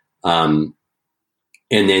chops. And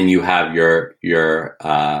then you have your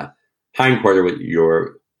hind quarter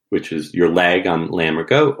which is your leg on lamb or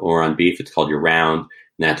goat, or on beef, it's called your round.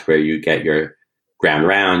 And that's where you get your ground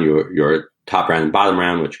round, your top round and bottom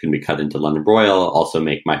round, which can be cut into London broil. Also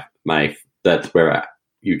make that's where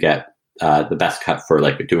you get the best cut for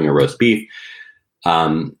like doing a roast beef.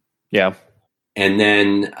 And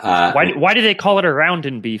then why do they call it a round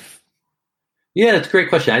in beef? Yeah, that's a great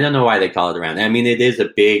question. I don't know why they call it a round. It is a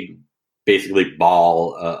big, basically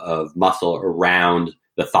ball of muscle around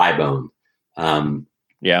the thigh bone. I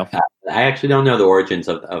actually don't know the origins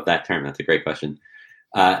of that term. That's a great question.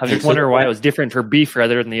 I just wonder why it was different for beef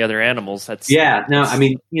rather than the other animals. It's so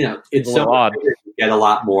odd. You get a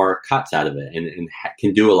lot more cuts out of it and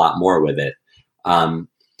can do a lot more with it. Now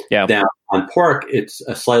on pork, it's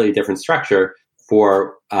a slightly different structure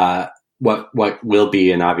for what will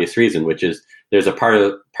be an obvious reason, which is there's a part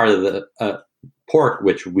of the pork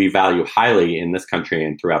which we value highly in this country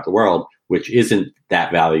and throughout the world, which isn't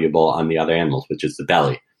that valuable on the other animals, which is the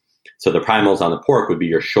belly. So the primals on the pork would be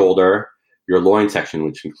your shoulder, your loin section,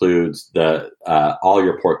 which includes the all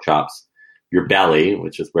your pork chops, your belly,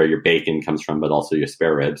 which is where your bacon comes from, but also your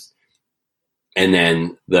spare ribs, and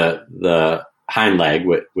then the hind leg,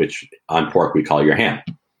 which on pork we call your ham.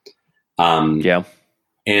 Yeah.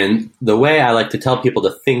 And the way I like to tell people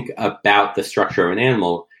to think about the structure of an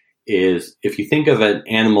animal is if you think of an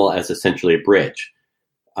animal as essentially a bridge.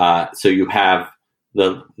 So you have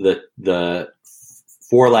the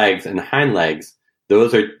forelegs and the hind legs,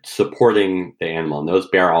 those are supporting the animal, and those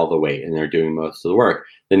bear all the weight, and they're doing most of the work.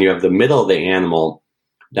 Then you have the middle of the animal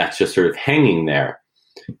that's just sort of hanging there.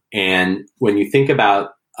 And when you think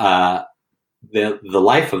about the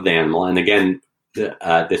life of the animal, and again,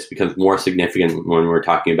 this becomes more significant when we're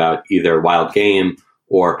talking about either wild game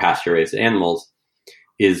or pasture-raised animals,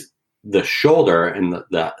 is the shoulder and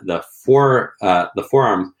the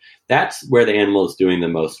forearms. That's where the animal is doing the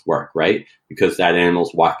most work, right? Because that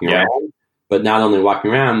animal's walking around, but not only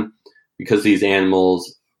walking around, because these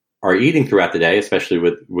animals are eating throughout the day, especially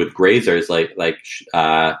with grazers like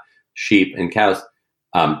sheep and cows,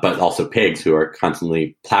 but also pigs who are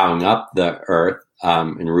constantly plowing up the earth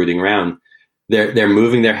and rooting around. They're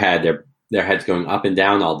moving their head. Their head's going up and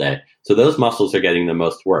down all day. So those muscles are getting the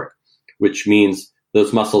most work, which means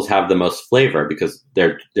those muscles have the most flavor because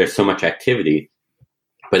there's so much activity.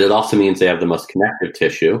 But it also means they have the most connective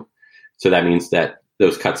tissue. So that means that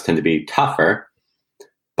those cuts tend to be tougher,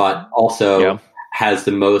 but also has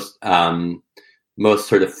the most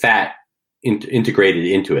sort of fat integrated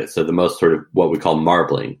into it. So the most sort of what we call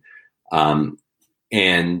marbling. And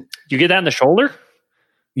you get that in the shoulder?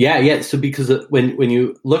 Yeah. So because when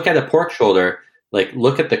you look at a pork shoulder, like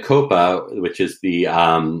look at the copa, which is the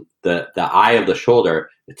eye of the shoulder,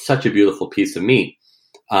 it's such a beautiful piece of meat.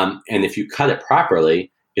 And if you cut it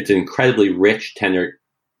properly, it's an incredibly rich, tender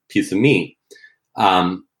piece of meat.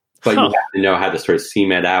 But you have to know how to sort of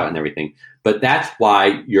seam it out and everything. But that's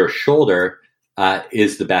why your shoulder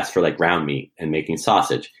is the best for like ground meat and making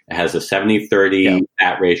sausage. It has a 70-30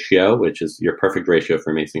 fat ratio, which is your perfect ratio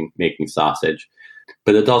for making sausage.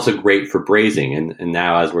 But it's also great for braising. And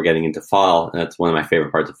now as we're getting into fall, that's one of my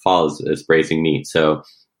favorite parts of fall is braising meat. So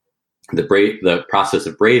the process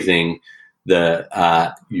of braising,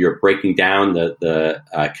 you're breaking down the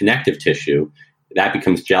connective tissue. That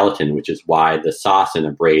becomes gelatin, which is why the sauce in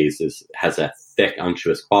a braise has a thick,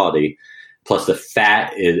 unctuous quality. Plus the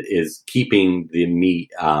fat is keeping the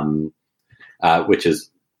meat, which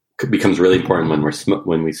becomes really important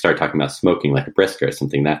when we start talking about smoking, like a brisket or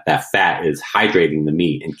something. That fat is hydrating the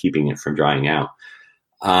meat and keeping it from drying out.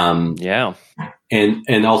 And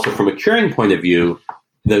also from a curing point of view,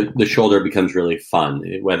 the shoulder becomes really fun,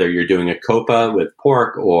 whether you're doing a copa with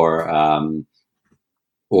pork or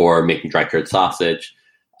making dry cured sausage.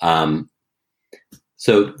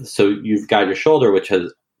 So you've got your shoulder, which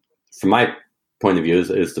has, from my point of view,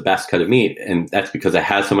 is the best cut of meat. And that's because it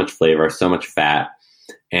has so much flavor, so much fat,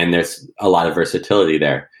 and there's a lot of versatility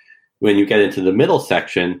there. When you get into the middle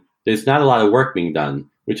section, there's not a lot of work being done,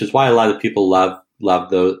 which is why a lot of people love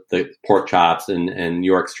the pork chops and New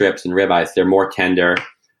York strips and ribeyes. They're more tender,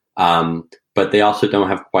 but they also don't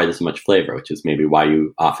have quite as much flavor, which is maybe why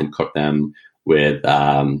you often cook them with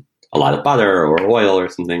a lot of butter or oil or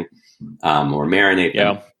something, or marinate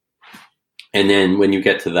them. And then when you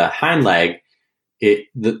get to the hind leg,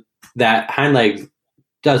 that hind leg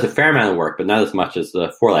does a fair amount of work, but not as much as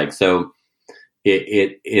the foreleg. So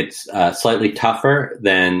it's slightly tougher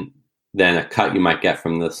than a cut you might get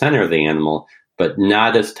from the center of the animal, but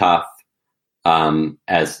not as tough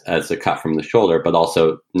as a cut from the shoulder, but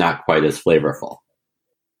also not quite as flavorful.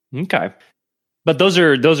 Okay. But those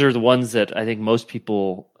are the ones that I think most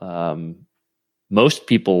people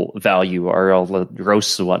value are all the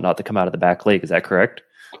roasts and whatnot that come out of the back leg. Is that correct?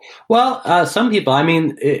 Well, some people. I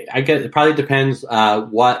mean, I guess it probably depends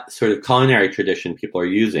what sort of culinary tradition people are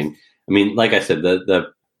using. I mean, like I said,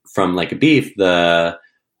 from like a beef,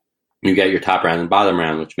 you get your top round and bottom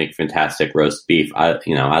round, which make fantastic roast beef. I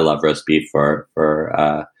love roast beef for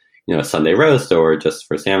a Sunday roast or just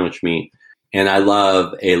for sandwich meat, and I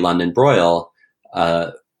love a London broil.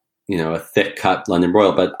 A thick cut London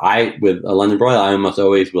broil. But with a London broil, I almost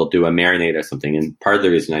always will do a marinade or something. And part of the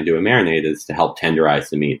reason I do a marinade is to help tenderize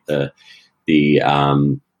the meat. The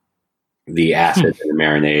acid in the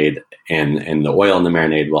marinade and the oil in the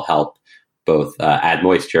marinade will help both add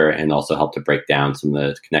moisture and also help to break down some of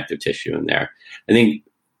the connective tissue in there. I think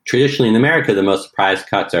traditionally in America, the most prized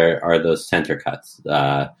cuts are those center cuts,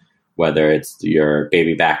 whether it's your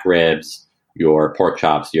baby back ribs, your pork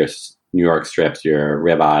chops, your New York strips, your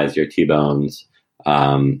ribeyes, your T-bones,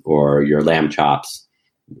 or your lamb chops.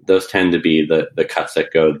 those tend to be the cuts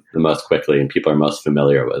that go the most quickly and people are most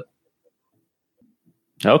familiar with.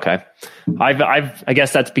 Okay. I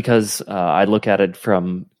guess that's because I look at it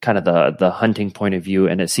from kind of the hunting point of view,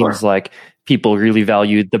 and it seems like people really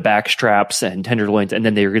value the back straps and tenderloins, and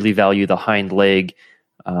then they really value the hind leg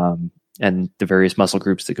and the various muscle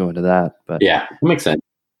groups that go into that. But yeah, it makes sense.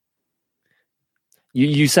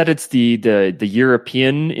 You said it's the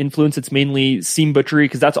European influence. It's mainly seam butchery,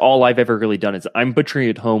 because that's all I've ever really done. Is I'm butchering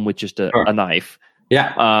at home with just a knife.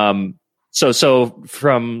 Yeah. So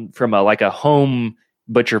from a home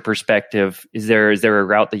butcher perspective, is there a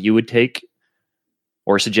route that you would take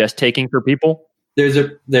or suggest taking for people? There's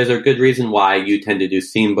a good reason why you tend to do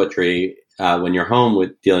seam butchery when you're home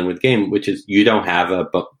with dealing with game, which is you don't have a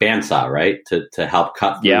bandsaw, right, to help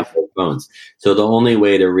cut through those bones. So the only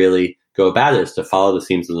way to really go about it is to follow the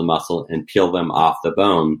seams of the muscle and peel them off the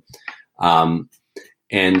bone.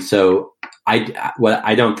 And so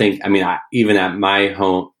I don't think, I mean, even at my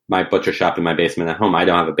home, my butcher shop in my basement at home, I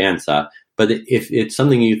don't have a bandsaw. But if it's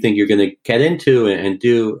something you think you're going to get into and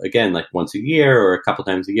do, again, like once a year or a couple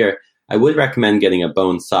times a year, I would recommend getting a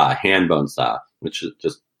bone saw, a hand bone saw, which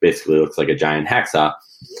just basically looks like a giant hacksaw,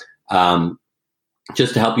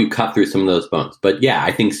 just to help you cut through some of those bones. But yeah,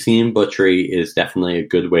 I think seam butchery is definitely a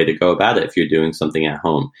good way to go about it if you're doing something at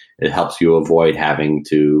home. It helps you avoid having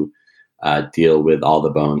to deal with all the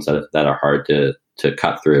bones that are hard to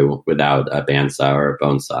cut through without a bandsaw or a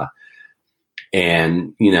bone saw.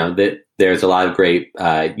 And, there's a lot of great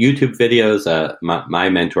YouTube videos. My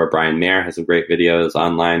mentor, Brian Mayer, has some great videos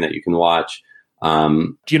online that you can watch.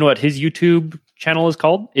 Do you know what his YouTube channel is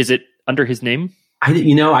called? Is it under his name?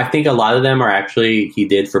 I think a lot of them are actually he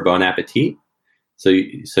did for Bon Appetit. So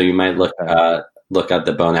you might look at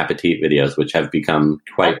the Bon Appetit videos, which have become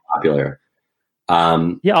quite popular.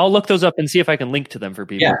 Yeah, I'll look those up and see if I can link to them for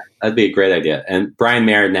people. Yeah, that'd be a great idea. And Brian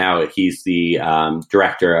Mayer now, he's the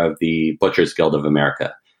director of the Butchers Guild of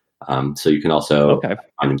America. So you can also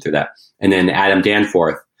find him through that. And then Adam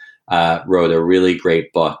Danforth wrote a really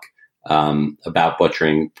great book about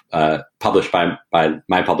butchering, published by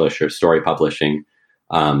my publisher, Story Publishing.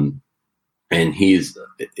 And he's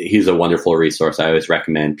a wonderful resource. I always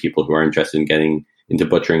recommend people who are interested in getting into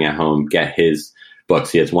butchering at home get his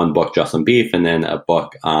books. He has one book just on beef, and then a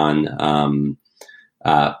book on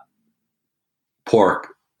pork,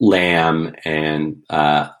 lamb, and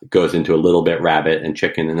goes into a little bit rabbit and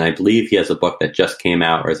chicken. And I believe he has a book that just came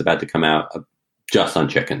out or is about to come out just on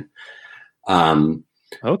chicken. You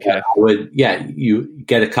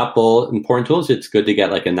get a couple important tools. It's good to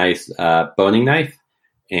get like a nice boning knife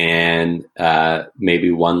and maybe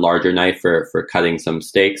one larger knife for cutting some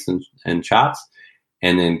steaks and chops,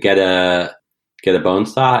 and then get a bone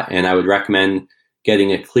saw. And I would recommend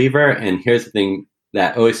getting a cleaver. And here's the thing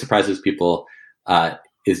that always surprises people,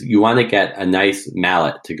 is you want to get a nice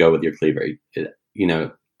mallet to go with your cleaver.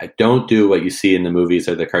 Don't do what you see in the movies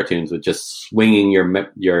or the cartoons with just swinging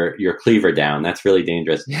your cleaver down. That's really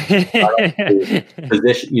dangerous.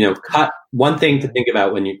 Position, cut. One thing to think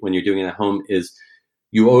about when you're doing it at home is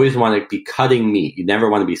you always want to be cutting meat. You never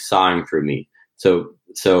want to be sawing through meat. So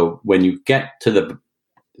when you get to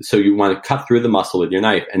so you want to cut through the muscle with your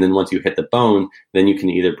knife, and then once you hit the bone, then you can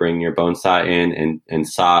either bring your bone saw in and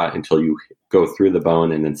saw until you go through the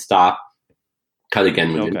bone and then stop, cut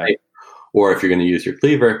again with your knife. Or if you're going to use your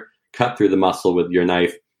cleaver, cut through the muscle with your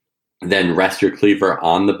knife, then rest your cleaver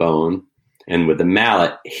on the bone, and with the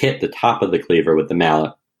mallet, hit the top of the cleaver with the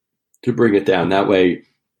mallet to bring it down. That way,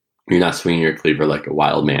 you're not swinging your cleaver like a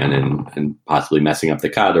wild man and possibly messing up the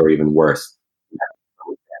cut, or even worse.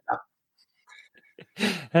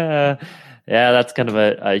 Yeah, that's kind of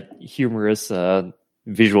a humorous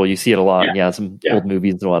visual. You see it a lot. Some old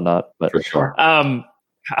movies and whatnot. But for sure.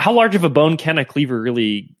 How large of a bone can a cleaver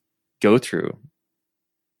really go through?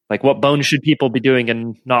 Like, what bone should people be doing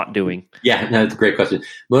and not doing? Yeah, that's a great question.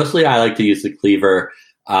 Mostly I like to use the cleaver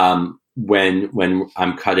when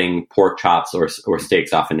I'm cutting pork chops or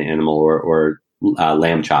steaks off an animal or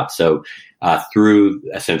lamb chops. So through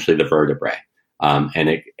essentially the vertebrae. The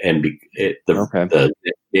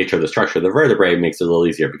nature of the structure of the vertebrae makes it a little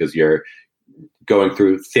easier because you're going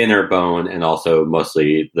through thinner bone and also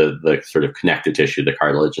mostly the sort of connective tissue, the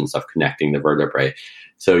cartilage and stuff connecting the vertebrae.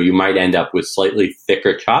 So you might end up with slightly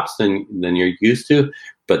thicker chops than you're used to,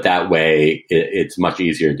 but that way it's much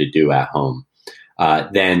easier to do at home.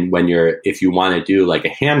 Then if you want to do like a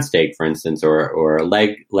ham steak, for instance, or a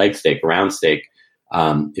leg steak, a round steak,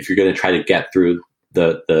 if you're going to try to get through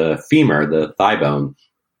the femur, the thigh bone,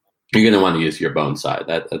 you're going to want to use your bone saw.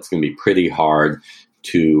 That's going to be pretty hard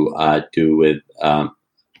to do with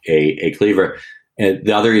a cleaver. And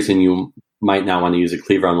the other reason you might not want to use a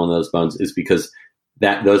cleaver on one of those bones is because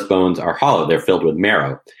those bones are hollow. They're filled with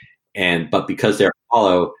marrow. But because they're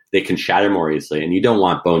hollow, they can shatter more easily. And you don't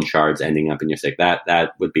want bone shards ending up in your steak.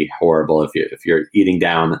 That would be horrible if you're eating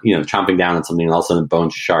down, chomping down on something and all of a sudden a bone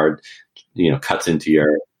shard, cuts into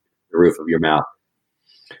the roof of your mouth.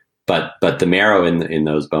 But the marrow in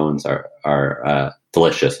those bones are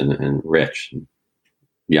delicious and rich and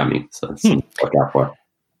yummy. So that's something to look out for.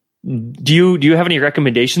 Do you have any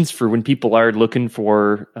recommendations for when people are looking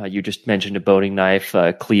for? You just mentioned a boning knife,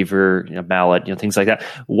 cleaver, mallet, things like that.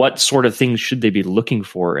 What sort of things should they be looking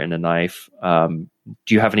for in a knife? Do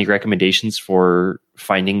you have any recommendations for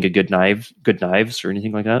finding a good knives or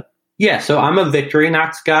anything like that? Yeah, so I'm a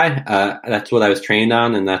Victorinox guy. That's what I was trained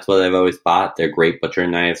on, and that's what I've always bought. They're great butcher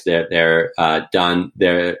knives. They're done.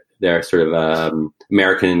 They're sort of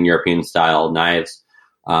American and European style knives.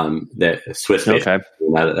 The Swiss based. Okay.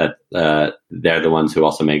 They're the ones who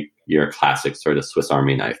also make your classic sort of Swiss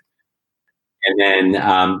Army knife. And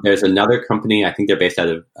then there's another company, I think they're based out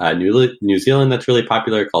of New Zealand, that's really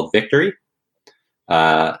popular, called Victory.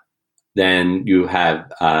 Then you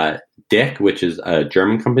have Dick, which is a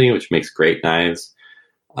German company which makes great knives.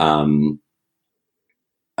 Those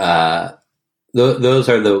are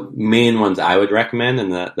the main ones I would recommend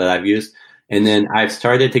and that I've used. And then I've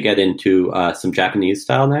started to get into some Japanese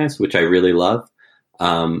style knives, which I really love.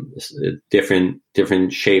 Different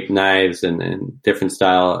shaped knives and different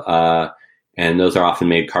style. And those are often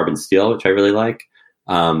made carbon steel, which I really like.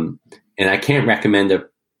 And I can't recommend a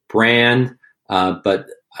brand, but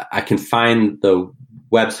I can find the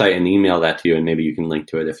website and email that to you, and maybe you can link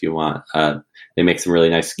to it if you want. They make some really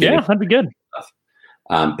nice skinny. Yeah, that'd be good. Stuff.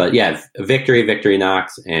 But yeah, Victory,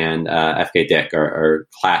 Victorinox, and FK Dick are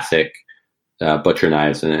classic butcher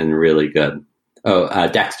knives and really good.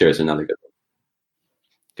 Dexter is another good one.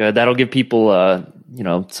 Good. That'll give people,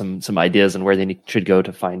 some ideas on where they should go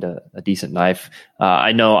to find a decent knife.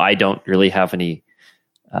 I know I don't really have any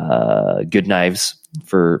good knives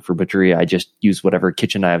for butchery. I just use whatever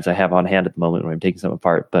kitchen knives I have on hand at the moment when I'm taking some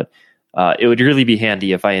apart. But it would really be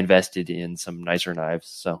handy if I invested in some nicer knives.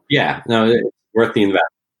 So yeah, no, it's worth the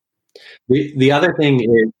investment. The other thing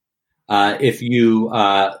is if you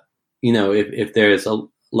if there's a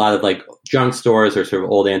lot of like junk stores or sort of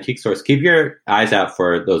old antique stores, keep your eyes out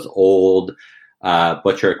for those old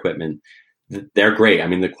butcher equipment. They're great. I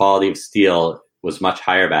mean, the quality of steel was much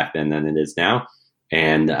higher back then than it is now.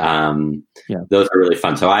 And those are really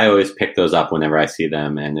fun. So I always pick those up whenever I see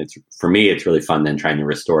them. And for me, it's really fun then trying to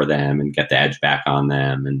restore them and get the edge back on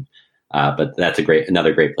them. And but that's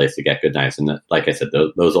another great place to get good knives. And like I said,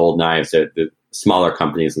 those old knives, they're smaller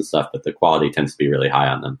companies and stuff, but the quality tends to be really high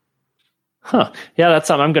on them. Huh. Yeah, that's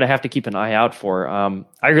something I'm going to have to keep an eye out for.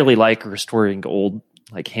 I really like restoring old,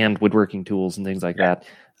 like hand woodworking tools and things like that.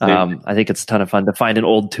 I think it's a ton of fun to find an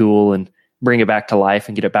old tool and bring it back to life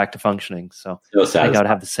and get it back to functioning. So I think I would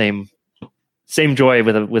have the same joy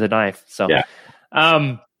with a knife. So, yeah.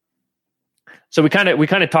 So we kind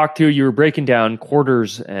of talked to you were breaking down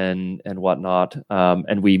quarters and whatnot,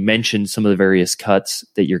 and we mentioned some of the various cuts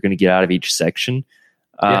that you're going to get out of each section.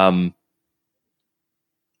 I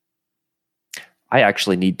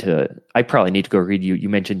probably need to go read you. You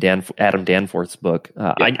mentioned Adam Danforth's book.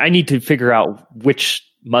 I need to figure out which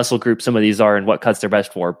muscle group some of these are and what cuts they're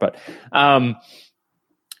best for. But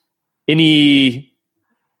any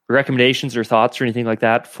recommendations or thoughts or anything like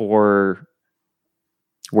that for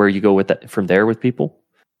where you go with that from there with people?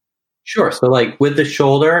 Sure. So like with the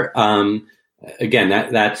shoulder, again,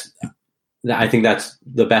 I think that's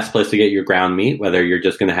the best place to get your ground meat, whether you're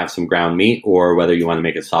just going to have some ground meat or whether you want to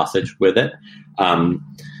make a sausage with it. So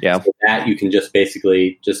that you can just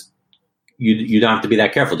basically you don't have to be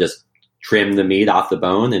that careful. Just trim the meat off the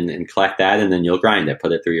bone and collect that, and then you'll grind it,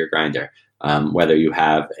 put it through your grinder. Whether you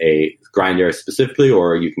have a grinder specifically,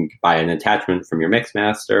 or you can buy an attachment from your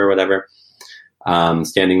Mixmaster or whatever,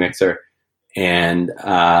 standing mixer. And,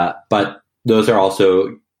 but those are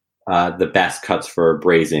also the best cuts for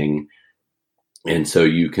braising. And so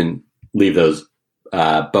you can leave those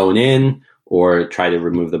bone in or try to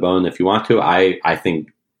remove the bone if you want to. I think,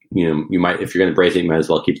 you might, if you're going to braise it, you might as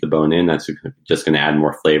well keep the bone in. That's just going to add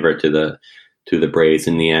more flavor to the braise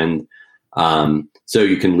in the end. So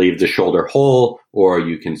you can leave the shoulder whole, or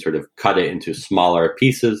you can sort of cut it into smaller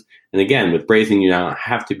pieces. And again, with braising, you don't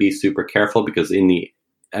have to be super careful because in the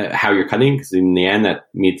how you're cutting, because in the end, that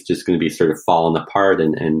meat's just going to be sort of falling apart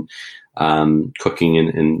and cooking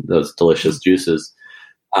in those delicious juices.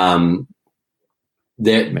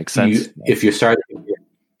 That makes sense. If you're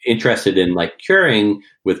interested in like curing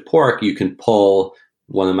with pork, you can pull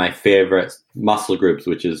one of my favorite muscle groups,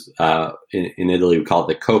 which is in Italy we call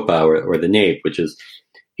it the coppa or the nape, which is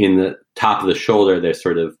in the top of the shoulder. There's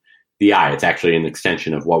sort of the eye. It's actually an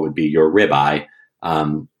extension of what would be your rib eye,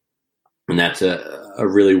 and that's a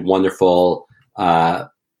really wonderful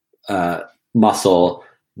muscle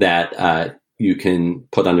that you can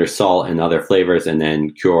put under salt and other flavors, and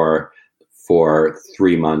then cure for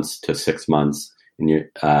 3 months to 6 months in your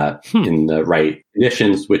in the right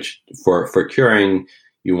conditions. Which for curing,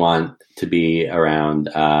 you want to be around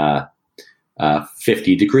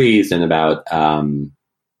 50 degrees and about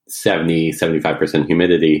 75%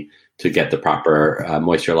 humidity to get the proper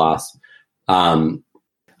moisture loss. On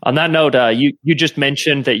that note, you just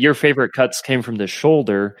mentioned that your favorite cuts came from the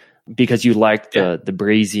shoulder because you liked the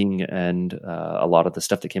brazing and a lot of the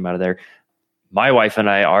stuff that came out of there. My wife and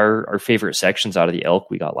I, our favorite sections out of the elk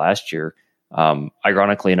we got last year,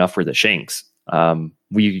 ironically enough, were the shanks.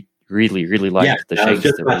 We really, really liked the shanks. I was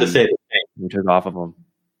just about to say the shank. We took off of them.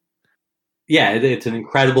 Yeah, it's an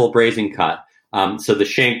incredible brazing cut. So the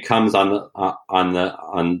shank comes on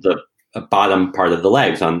the bottom part of the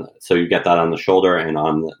legs, so you get that on the shoulder and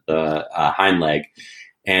on the hind leg.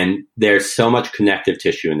 And there's so much connective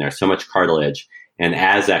tissue in there, so much cartilage. And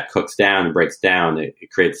as that cooks down and breaks down, it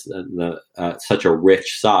creates such a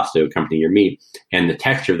rich sauce to accompany your meat. And the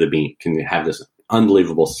texture of the meat can have this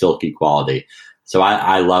unbelievable silky quality. So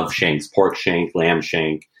I love shanks, pork shank, lamb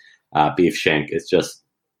shank, beef shank. It's just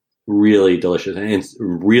really delicious and it's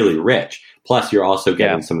really rich. Plus, you're also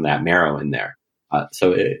getting some of that marrow in there.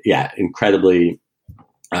 Incredibly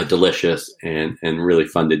delicious and really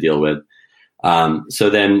fun to deal with.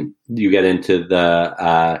 So then you get into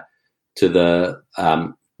the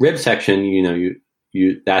rib section. You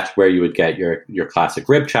that's where you would get your classic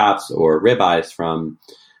rib chops or rib eyes from,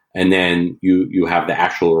 and then you have the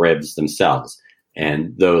actual ribs themselves,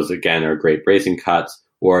 and those again are great brazing cuts.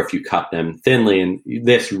 Or if you cut them thinly, and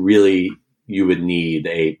this really you would need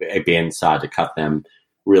a bandsaw to cut them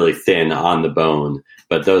really thin on the bone,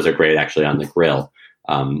 but those are great actually on the grill,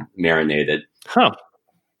 marinated. Huh.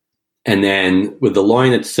 And then with the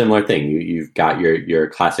loin, it's a similar thing. You've got your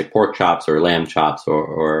classic pork chops or lamb chops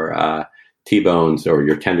or T-bones or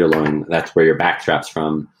your tenderloin. That's where your backstrap's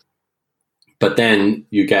from. But then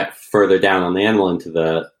you get further down on the animal into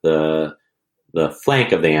the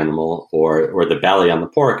flank of the animal or the belly on the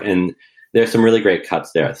pork, and there's some really great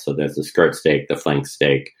cuts there. So there's the skirt steak, the flank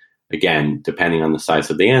steak. Again, depending on the size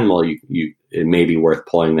of the animal, it may be worth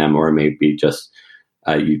pulling them, or it may be just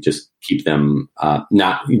you just keep them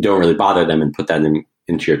you don't really bother them and put that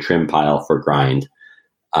into your trim pile for grind.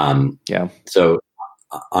 So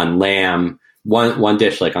on lamb, one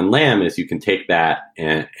dish like on lamb is you can take that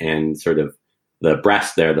and sort of the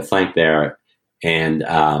breast there, the flank there, and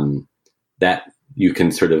that you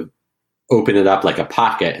can sort of open it up like a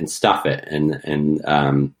pocket and stuff it, and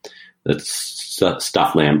that's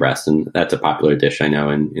stuffed lamb breast, and that's a popular dish I know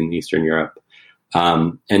in Eastern Europe.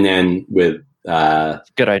 And then with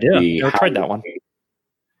good idea. Never tried that one.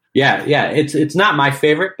 Yeah, it's not my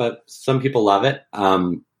favorite, but some people love it.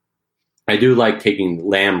 I do like taking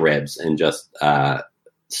lamb ribs and just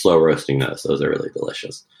slow roasting those. Those are really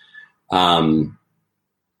delicious. And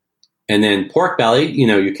then pork belly,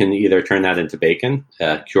 you can either turn that into bacon,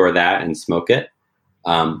 cure that and smoke it,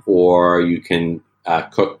 or you can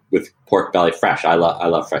cook with pork belly fresh. I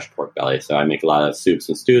love fresh pork belly, so I make a lot of soups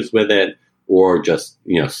and stews with it, or just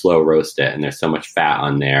slow roast it. And there's so much fat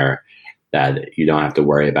on there that you don't have to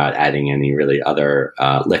worry about adding any really other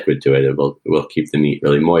liquid to it. It will keep the meat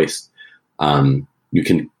really moist. You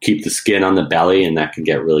can keep the skin on the belly, and that can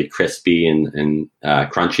get really crispy and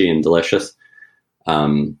crunchy and delicious.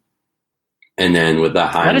 And then with the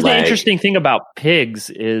hind leg, that is the interesting thing about pigs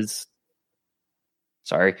is.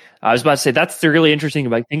 Sorry, I was about to say that's the really interesting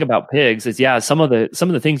thing about pigs is some of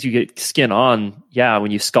the things you get skin on. Yeah,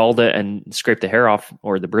 when you scald it and scrape the hair off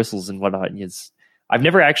or the bristles and whatnot. I've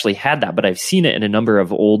never actually had that, but I've seen it in a number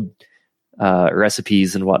of old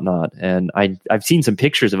recipes and whatnot. And I've seen some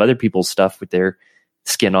pictures of other people's stuff with their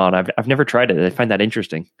skin on. I've never tried it. I find that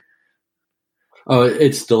interesting. Oh,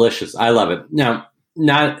 it's delicious. I love it. Now,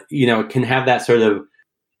 it can have that sort of,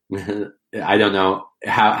 I don't know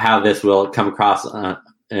how this will come across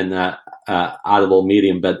in the audible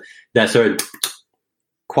medium, but that sort of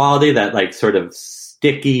quality, that like sort of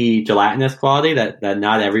sticky gelatinous quality that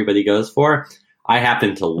not everybody goes for. I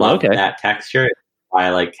happen to love that texture. It's why I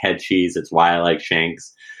like head cheese. It's why I like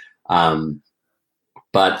shanks. I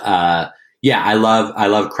love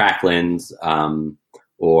cracklins,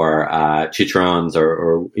 or chicharrones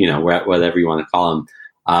or whatever you want to call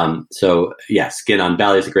them. Skin on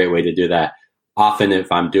belly is a great way to do that. often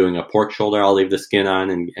if I'm doing a pork shoulder, I'll leave the skin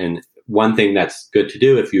on. And one thing that's good to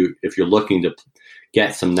do if you're looking to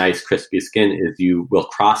get some nice crispy skin is you will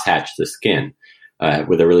crosshatch the skin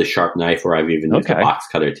with a really sharp knife, or I've even used a box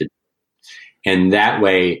cutter to. And that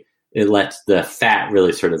way, it lets the fat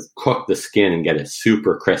really sort of cook the skin and get it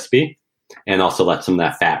super crispy, and also let some of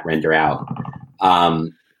that fat render out.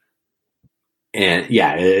 And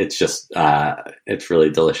yeah, it's just it's really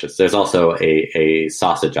delicious. There's also a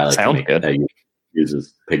sausage I like to make that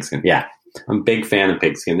uses pigskin. Yeah, I'm a big fan of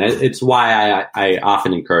pigskin. It's why I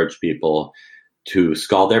often encourage people to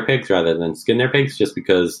scald their pigs rather than skin their pigs, just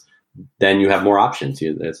because then you have more options.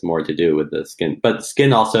 There's more to do with the skin. But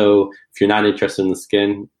skin also, if you're not interested in the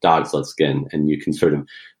skin, dogs love skin, and you can sort of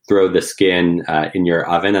throw the skin in your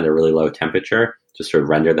oven at a really low temperature, just sort of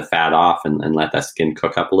render the fat off and let that skin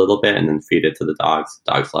cook up a little bit, and then feed it to the dogs.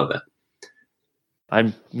 Dogs love it.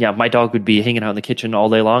 My dog would be hanging out in the kitchen all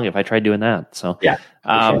day long if I tried doing that. So yeah,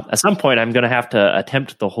 sure. At some point I'm going to have to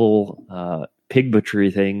attempt the whole pig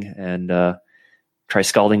butchery thing and try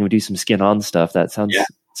scalding and do some skin on stuff. That sounds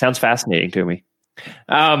fascinating to me.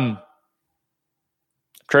 I'm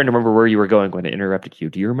trying to remember where you were going when I interrupted you.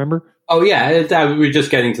 Do you remember? Oh yeah, we were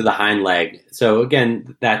just getting to the hind leg. So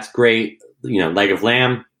again, that's great. Leg of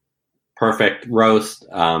lamb, perfect roast.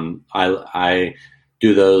 I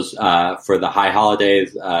do those for the high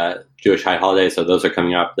holidays, Jewish high holidays. So those are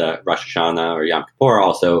coming up, the Rosh Hashanah or Yom Kippur.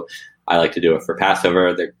 Also, I like to do it for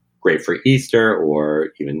Passover. They're great for Easter, or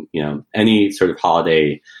even any sort of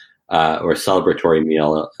holiday or celebratory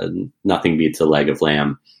meal. Nothing beats a leg of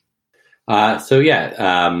lamb.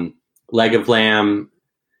 Leg of lamb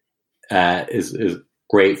is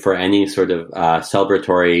great for any sort of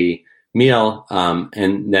celebratory meal.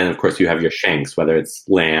 And then, of course, you have your shanks, whether it's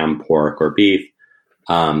lamb, pork, or beef.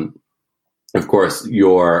 Of course,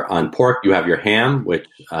 on pork, you have your ham, which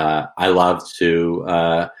I love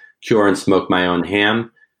to cure and smoke my own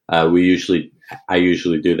ham. I usually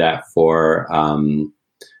do that for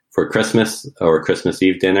Christmas or Christmas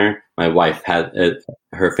Eve dinner. My wife had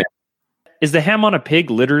her family. Is the ham on a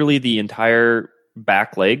pig literally the entire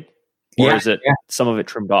back leg, or is it some of it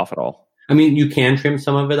trimmed off at all? I mean, you can trim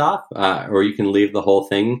some of it off, or you can leave the whole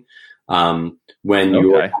thing. When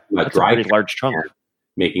you're a dry large chunk,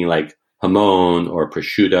 making like hamon or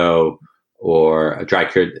prosciutto or a dry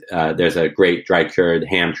cured, there's a great dry cured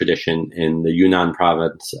ham tradition in the Yunnan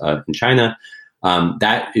province in China.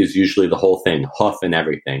 That is usually the whole thing, hoof and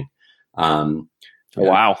everything.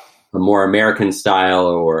 Wow. A more American style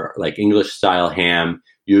or like English style ham,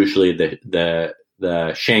 usually the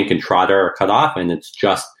shank and trotter are cut off, and it's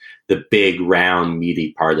just the big round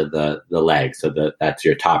meaty part of the leg. So that's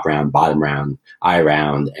your top round, bottom round, eye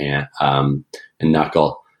round, and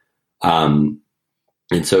knuckle. And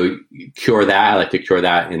so you cure that. I like to cure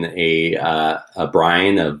that in a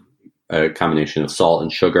brine of a combination of salt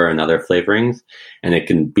and sugar and other flavorings. And it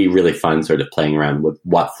can be really fun sort of playing around with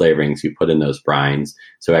what flavorings you put in those brines.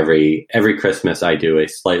 So every Christmas I do a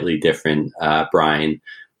slightly different brine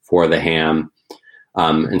for the ham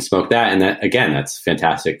and smoke that. And that, again, that's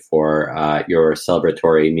fantastic for your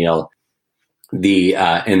celebratory meal.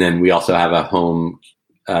 And then we also have a home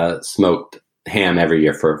smoked ham every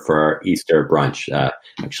year for our Easter brunch.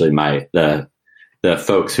 Actually, the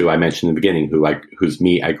folks who I mentioned in the beginning, whose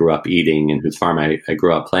meat I grew up eating and whose farm I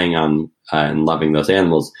grew up playing on and loving those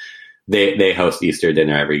animals, they host Easter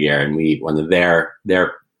dinner every year, and we eat one of their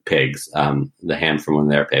pigs, the ham from one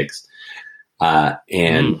of their pigs,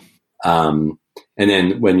 and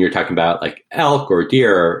then when you're talking about like elk or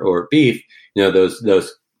deer or beef,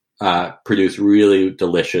 those produce really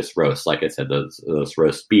delicious roasts. Like I said, those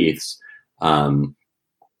roast beefs.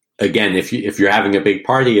 Again, if you're having a big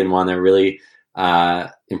party and want to really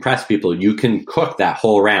impress people, you can cook that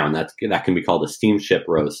whole round. That can be called a steamship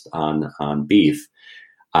roast on beef.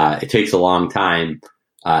 It takes a long time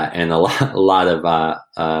and a lot of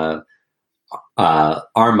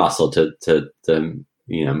arm muscle to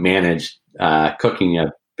manage cooking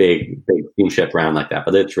a big steamship round like that.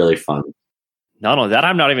 But it's really fun. Not only that,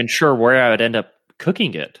 I'm not even sure where I would end up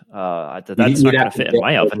cooking it. That's not going to fit in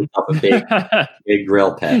my oven. A big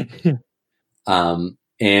grill pit.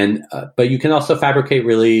 But you can also fabricate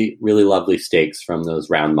really, really lovely steaks from those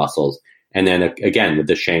round muscles. And then again, with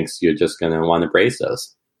the shanks, you're just going to want to braise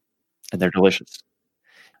those. And they're delicious.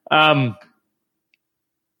 I'm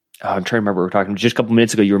trying to remember, we were talking just a couple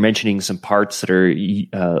minutes ago, you were mentioning some parts that are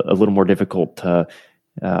a little more difficult to,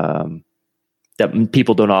 that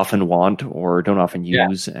people don't often want or don't often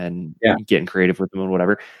use, and getting creative with them and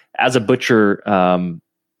whatever. As a butcher, on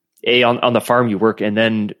the farm you work, and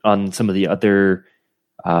then on some of the other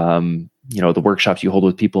the workshops you hold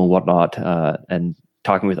with people and whatnot, and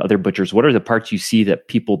talking with other butchers, what are the parts you see that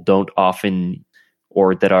people don't often,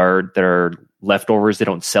 or that are leftovers, they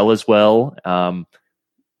don't sell as well?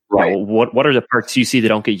 Right. What are the parts you see that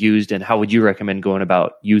don't get used, and how would you recommend going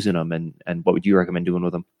about using them, and what would you recommend doing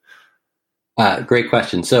with them? Great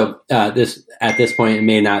question. So at this point, it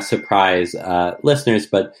may not surprise listeners,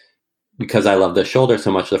 but because I love the shoulder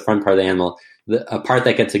so much, the front part of the animal, a part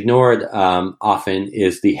that gets ignored often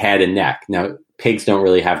is the head and neck. Now, pigs don't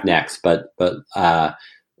really have necks, but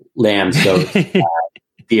lambs, goats,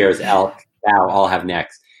 deers, elk, cow all have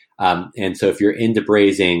necks. And so if you're into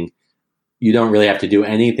braising, you don't really have to do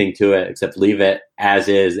anything to it except leave it as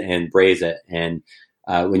is and braise it. And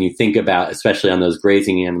when you think about, especially on those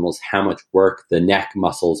grazing animals, how much work the neck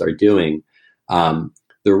muscles are doing,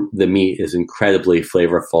 the meat is incredibly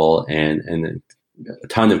flavorful and a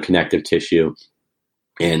ton of connective tissue,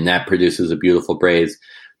 and that produces a beautiful braise.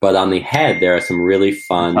 But on the head, there are some really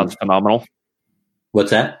fun. Sounds phenomenal.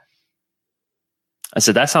 What's that? I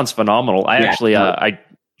said that sounds phenomenal. I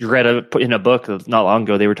read in a book not long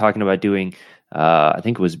ago. They were talking about doing, I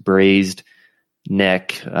think it was braised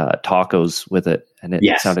neck tacos with it, and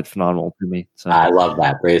it sounded phenomenal to me. So I love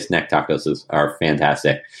that. Braised neck tacos are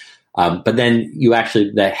fantastic. But then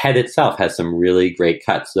the head itself has some really great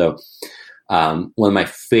cuts. So one of my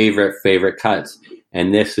favorite cuts,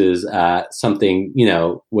 and this is something,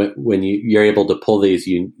 when you're able to pull these,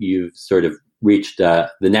 you've sort of reached the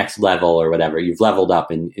next level or whatever. You've leveled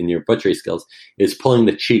up in your butchery skills, is pulling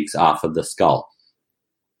the cheeks off of the skull.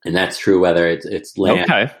 And that's true whether it's lamb,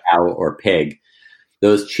 cow, or pig.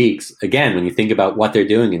 Those cheeks, again, when you think about what they're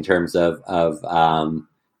doing in terms of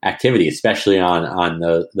activity, especially on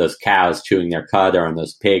those cows chewing their cud, or on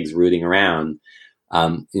those pigs rooting around,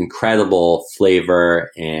 incredible flavor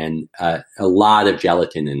and a lot of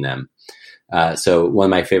gelatin in them. So one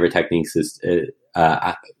of my favorite techniques is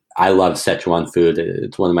I love Szechuan food.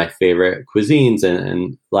 It's one of my favorite cuisines,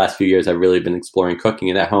 and the last few years I've really been exploring cooking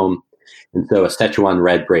it at home. And so a Szechuan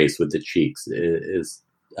red braise with the cheeks is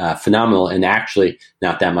phenomenal, and actually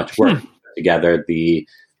not that much work to put together the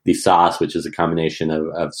sauce, which is a combination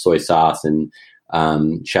of soy sauce and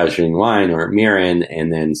Shaoxing wine or mirin,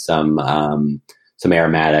 and then some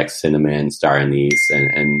aromatics, cinnamon, star anise,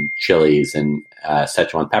 and chilies, and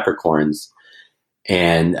Szechuan peppercorns.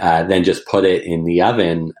 And then just put it in the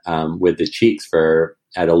oven with the cheeks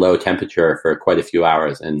at a low temperature for quite a few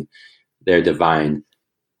hours, and they're divine.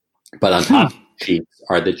 But on top of the cheeks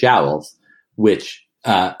are the jowls, which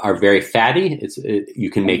are very fatty.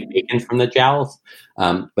 You can make bacon from the jowls,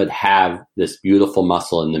 but have this beautiful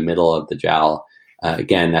muscle in the middle of the jowl.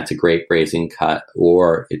 Again, that's a great braising cut.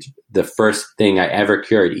 Or it's the first thing I ever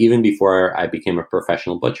cured, even before I became a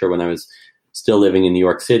professional butcher, when I was still living in New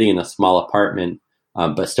York City in a small apartment.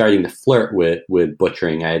 But starting to flirt with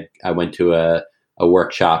butchering, I went to a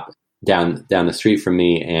workshop down the street from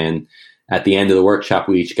me, and at the end of the workshop,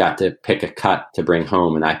 we each got to pick a cut to bring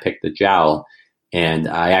home, and I picked the jowl, and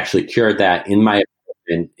I actually cured that in my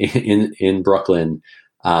apartment in Brooklyn,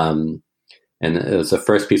 and it was the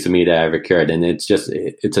first piece of meat I ever cured, and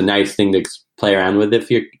it's a nice thing to play around with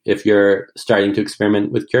if you're starting to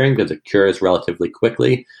experiment with curing, because it cures relatively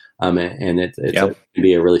quickly, and it can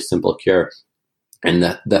be a really simple cure.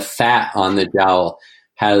 And the fat on the jowl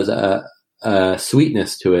has a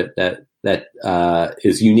sweetness to it that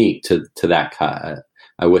is unique to that cut.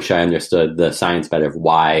 I wish I understood the science better of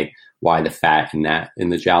why the fat in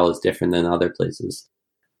the jowl is different than other places.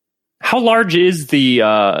 How large is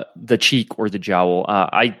the cheek or the jowl?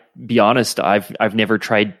 I be honest, I've never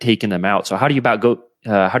tried taking them out. So how do you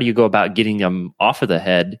go about getting them off of the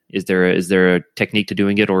head? Is there a technique to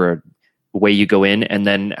doing it, or a way you go in? And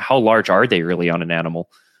then how large are they really on an animal?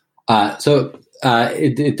 So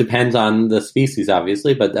it depends on the species,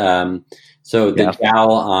 obviously, but so the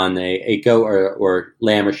jowl on a goat or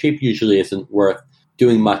lamb or sheep usually isn't worth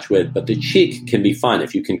doing much with, but the cheek can be fun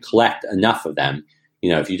if you can collect enough of them.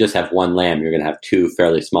 If you just have one lamb, you're going to have two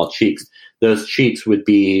fairly small cheeks. Those cheeks would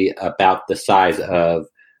be about the size of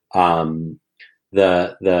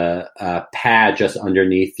the pad just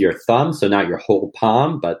underneath your thumb, so not your whole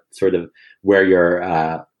palm, but sort of where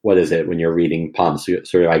your what is it when you're reading palm? So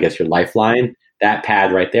sort of, I guess, your lifeline. That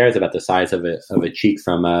pad right there is about the size of a cheek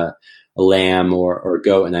from a lamb or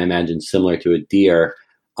goat, and I imagine similar to a deer.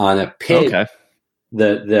 On a pig,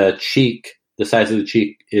 the cheek, the size of the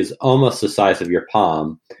cheek is almost the size of your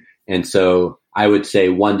palm, and so I would say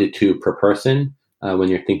 1 to 2 per person when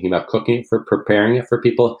you're thinking about cooking for preparing it for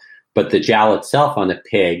people. But the jowl itself on a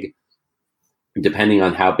pig, depending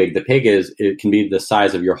on how big the pig is, it can be the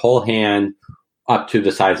size of your whole hand up to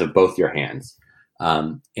the size of both your hands.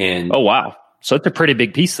 And oh, wow. So it's a pretty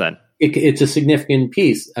big piece then. it's a significant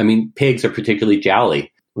piece. I mean, pigs are particularly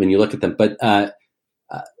jowly when you look at them, but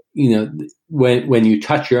when you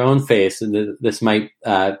touch your own face, and this might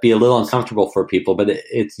be a little uncomfortable for people, but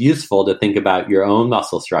it's useful to think about your own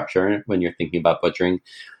muscle structure when you're thinking about butchering.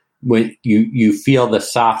 When you feel the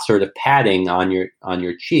soft sort of padding on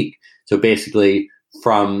your cheek, so basically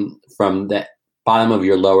from the bottom of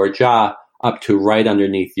your lower jaw up to right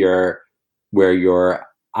underneath where your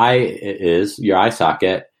eye is, your eye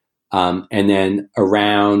socket, and then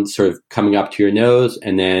around, sort of coming up to your nose,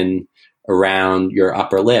 and then around your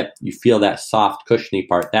upper lip, you feel that soft cushiony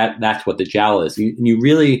part. That's what the jowl is.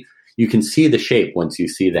 You can see the shape once you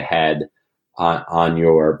see the head on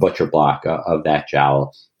your butcher block of that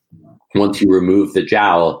jowl. Once you remove the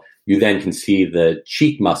jowl, you then can see the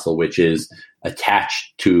cheek muscle, which is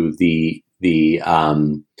attached to the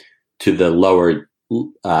lower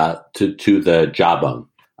to the jawbone,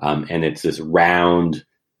 and it's this round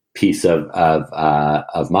piece of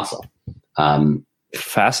muscle.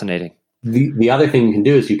 Fascinating. The other thing you can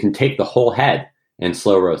do is you can take the whole head and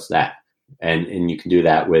slow roast that, and you can do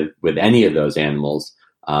that with any of those animals.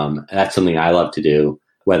 That's something I love to do,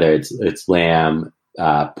 whether it's lamb,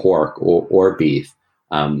 pork, or beef.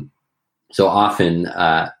 So often,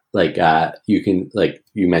 you can, like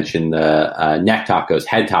you mentioned, the neck tacos,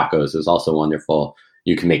 head tacos is also wonderful.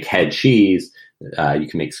 You can make head cheese. You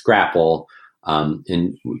can make scrapple.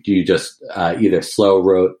 And you just either slow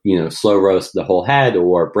roast the whole head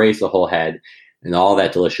or braise the whole head, and all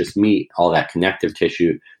that delicious meat, all that connective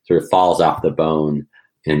tissue sort of falls off the bone,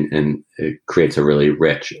 and it creates a really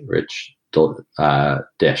rich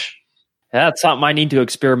dish. Yeah, that's something I need to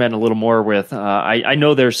experiment a little more with. I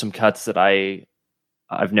know there's some cuts that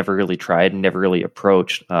I've never really tried and never really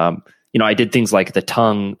approached. I did things like the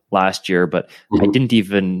tongue last year, but I didn't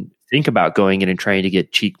even think about going in and trying to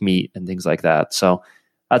get cheek meat and things like that. So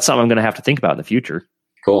that's something I'm going to have to think about in the future.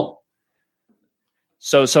 Cool.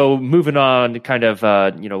 So moving on, kind of,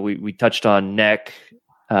 we touched on neck,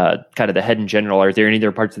 kind of the head in general. Are there any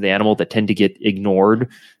other parts of the animal that tend to get ignored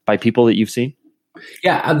by people that you've seen?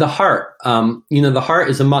 Yeah, the heart. The heart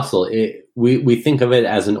is a muscle. We think of it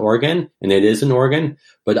as an organ, and it is an organ.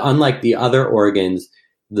 But unlike the other organs,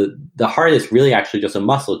 the heart is really actually just a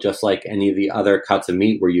muscle, just like any of the other cuts of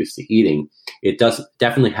meat we're used to eating. It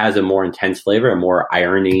definitely has a more intense flavor, a more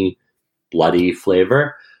irony, bloody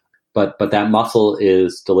flavor. But that muscle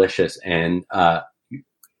is delicious. And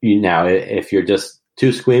if you're just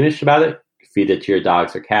too squeamish about it, feed it to your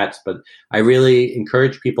dogs or cats. But I really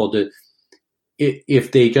encourage people to,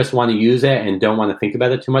 if they just want to use it and don't want to think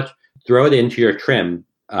about it too much, throw it into your trim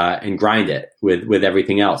and grind it with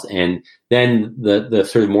everything else. And then the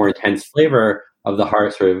sort of more intense flavor of the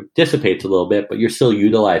heart sort of dissipates a little bit, but you're still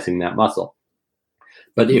utilizing that muscle.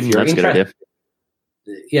 But if you're interested,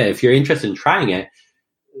 if you're interested in trying it,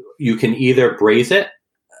 you can either braise it.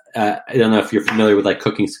 I don't know if you're familiar with like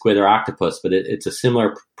cooking squid or octopus, but it's a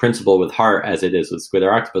similar principle with heart as it is with squid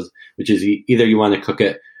or octopus, which is either you want to cook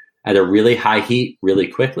it at a really high heat really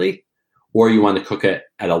quickly, or you want to cook it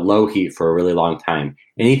at a low heat for a really long time.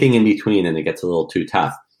 Anything in between, and it gets a little too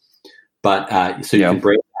tough. But you can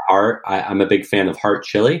braise the heart. I'm a big fan of heart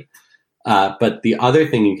chili. But the other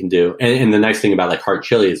thing you can do, and the nice thing about like heart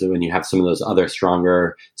chili is that when you have some of those other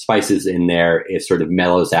stronger spices in there, it sort of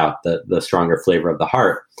mellows out the stronger flavor of the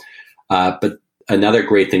heart. But another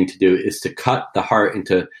great thing to do is to cut the heart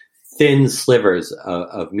into thin slivers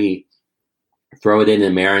of meat. Throw it in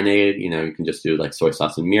and marinate. You can just do like soy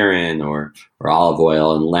sauce and mirin, or olive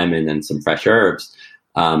oil and lemon and some fresh herbs,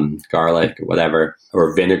 garlic, whatever.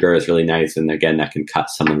 Or vinegar is really nice, and again, that can cut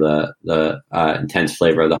some of the intense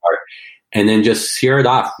flavor of the heart. And then just sear it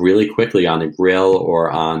off really quickly on a grill or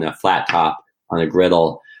on a flat top on a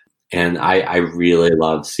griddle. And I really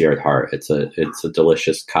love seared heart. It's a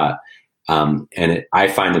delicious cut, and I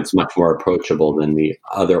find it's much more approachable than the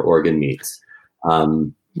other organ meats.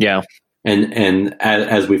 And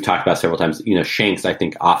as we've talked about several times, shanks I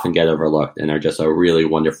think often get overlooked and are just a really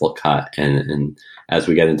wonderful cut. And as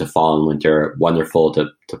we get into fall and winter, wonderful to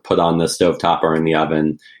put on the stovetop or in the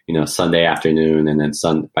oven, Sunday afternoon, and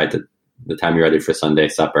then by the time you're ready for Sunday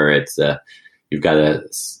supper, it's you've got a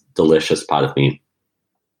delicious pot of meat.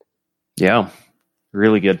 Yeah,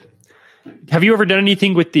 really good. Have you ever done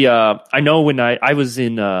anything with the? I know when I was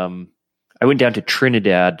in, I went down to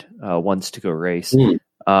Trinidad once to go race.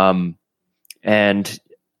 And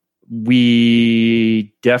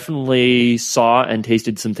we definitely saw and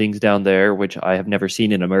tasted some things down there, which I have never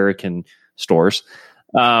seen in American stores.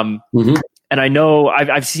 And I know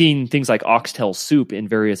I've seen things like oxtail soup in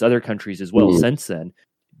various other countries as well since then.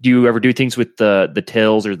 do you ever do things with the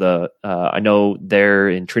tails or the? I know there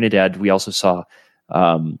in Trinidad we also saw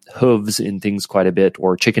hooves in things quite a bit,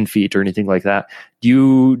 or chicken feet or anything like that.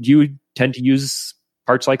 Do you tend to use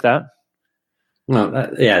parts like that? Well,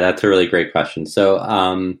 that's a really great question.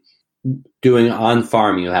 So, doing on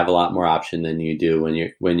farm, you have a lot more option than you do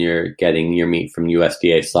when you're getting your meat from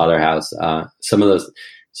USDA slaughterhouse. Some of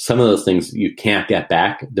those things you can't get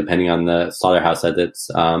back depending on the slaughterhouse that it's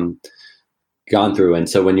gone through. And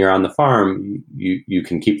so when you're on the farm, you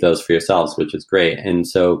can keep those for yourselves, which is great. And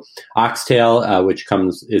so oxtail, which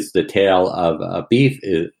is the tail of a beef,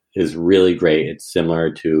 is really great. It's similar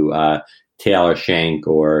to tail or shank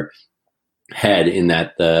or head in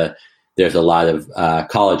that there's a lot of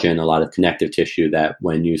collagen, a lot of connective tissue that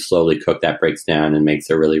when you slowly cook, that breaks down and makes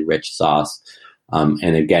a really rich sauce.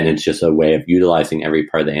 And again, it's just a way of utilizing every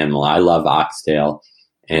part of the animal. I love oxtail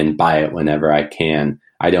and buy it whenever I can.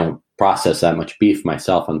 I don't process that much beef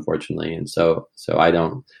myself, unfortunately, and so I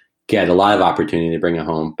don't get a lot of opportunity to bring it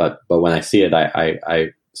home. But when I see it, I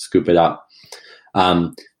scoop it up.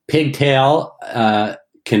 Pigtail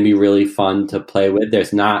can be really fun to play with.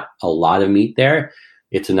 There's not a lot of meat there.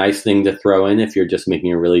 It's a nice thing to throw in if you're just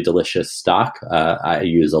making a really delicious stock. I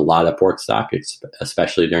use a lot of pork stock,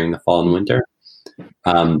 especially during the fall and winter.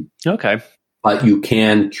 Okay. But you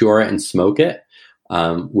can cure it and smoke it,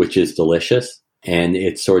 which is delicious. And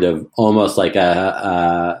it's sort of almost like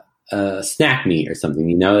a snack meat or something,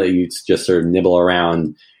 you just sort of nibble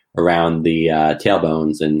around the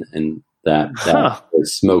tailbones, and that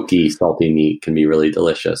smoky, salty meat can be really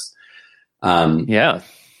delicious. Yeah.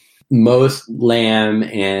 Most lamb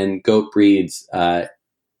and goat breeds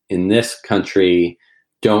in this country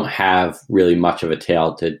don't have really much of a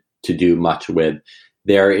tail to do much with.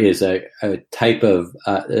 There is a type of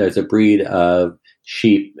there's a breed of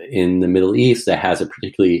sheep in the Middle East that has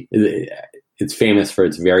it's famous for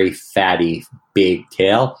its very fatty, big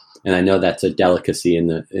tail, and I know that's a delicacy in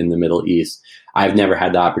the Middle East. I've never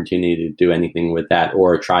had the opportunity to do anything with that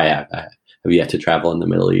or try it. I have yet to travel in the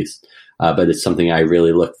Middle East, but it's something I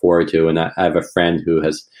really look forward to. And I have a friend who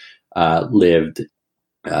has lived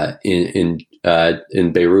in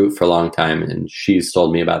Beirut for a long time, and she's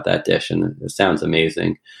told me about that dish, and it sounds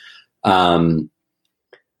amazing.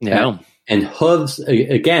 Yeah. And hooves,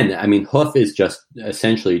 again, I mean, hoof is just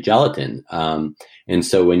essentially gelatin. And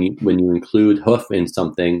so when you include hoof in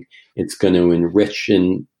something, it's going to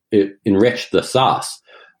enrich the sauce.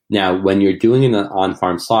 Now, when you're doing an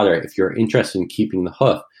on-farm slaughter, if you're interested in keeping the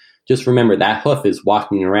hoof, just remember that hoof is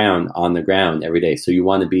walking around on the ground every day. So you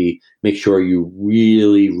want to make sure you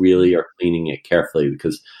really, really are cleaning it carefully,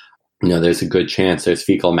 because there's a good chance there's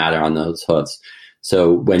fecal matter on those hoofs.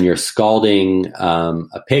 So when you're scalding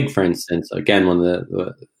a pig, for instance, again,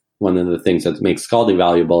 one of the things that makes scalding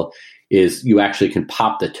valuable is you actually can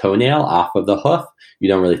pop the toenail off of the hoof. You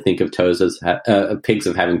don't really think of pigs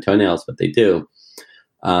as having toenails, but they do.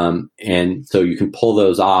 And so you can pull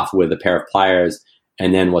those off with a pair of pliers,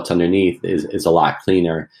 and then what's underneath is a lot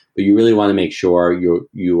cleaner. But you really want to make sure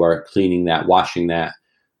you are cleaning that, washing that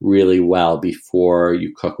really well before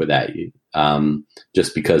you cook with that.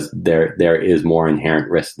 Just because there is more inherent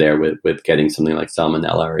risk there with getting something like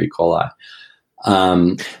Salmonella or E. coli.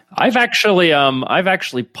 I've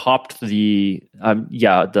actually popped the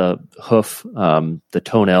hoof, the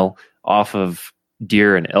toenail off of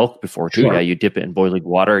deer and elk before too. Sure. Yeah, you dip it in boiling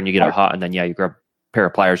water and you get it hot, and then you grab a pair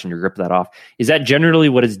of pliers and you rip that off. Is that generally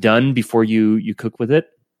what is done before you cook with it?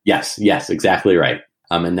 Yes, exactly right.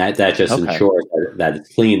 And that just ensures that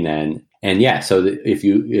it's clean then. And so if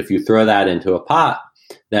you throw that into a pot,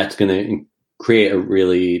 that's going to create a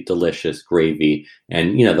really delicious gravy.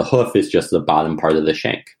 And the hoof is just the bottom part of the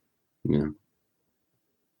shank. The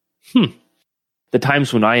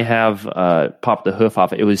times when I have popped the hoof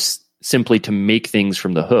off, it was simply to make things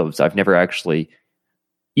from the hooves. I've never actually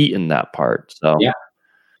eaten that part. So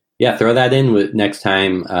throw that in next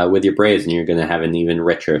time with your braise, and you're going to have an even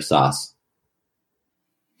richer sauce.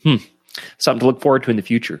 Something to look forward to in the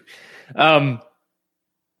future.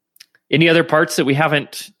 Any other parts that we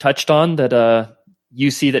haven't touched on that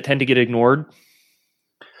you see that tend to get ignored?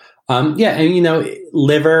 And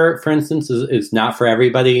liver, for instance, is not for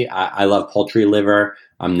everybody. I love poultry liver.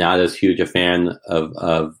 I'm not as huge a fan of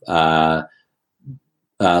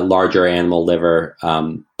larger animal liver.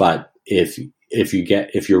 But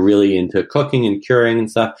if you're really into cooking and curing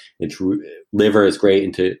and stuff, liver is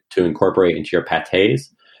great to incorporate into your pâtés.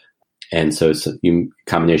 And so it's a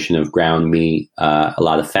combination of ground meat, a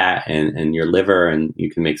lot of fat, and your liver, and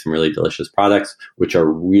you can make some really delicious products, which are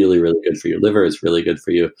really, really good for you. Liver is really good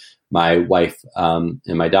for you. My wife and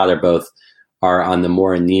my daughter both are on the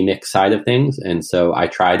more anemic side of things. And so I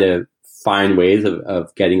try to find ways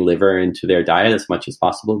of getting liver into their diet as much as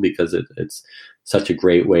possible, because it's such a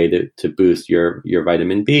great way to boost your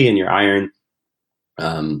vitamin B and your iron.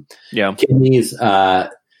 Kidneys,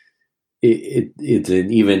 it's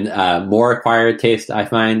an even more acquired taste, I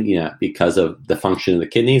find, because of the function of the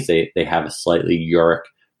kidneys. They have a slightly uric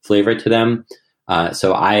flavor to them.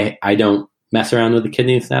 So I don't mess around with the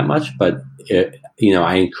kidneys that much, but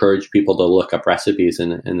I encourage people to look up recipes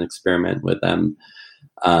and experiment with them.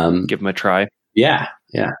 Give them a try. Yeah.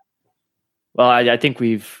 Well, I think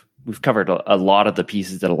we've covered a lot of the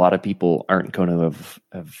pieces that a lot of people aren't going to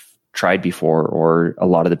have tried before, or a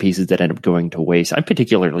lot of the pieces that end up going to waste. I'm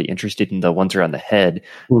particularly interested in the ones around the head,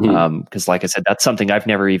 because like I said, that's something I've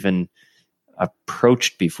never even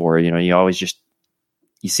approached before. You always just,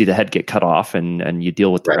 you see the head get cut off and you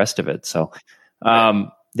deal with the rest of it. So,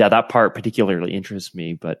 that part particularly interests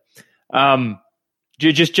me, but,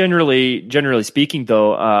 just generally speaking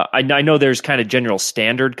though, I know there's kind of general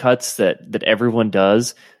standard cuts that everyone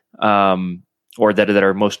does, or that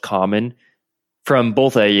are most common. From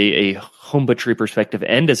both a home butchery perspective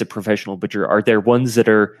and as a professional butcher, are there ones that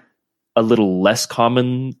are a little less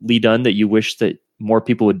commonly done that you wish that more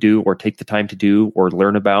people would do, or take the time to do, or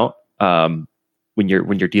learn about when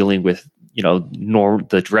you're dealing with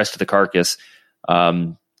the rest of the carcass,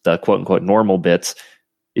 the quote unquote normal bits?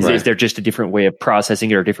 Is there just a different way of processing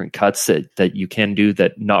it, or different cuts that you can do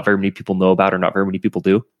that not very many people know about, or not very many people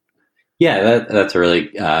do? Yeah, that's a really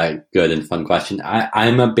good and fun question.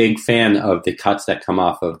 I'm a big fan of the cuts that come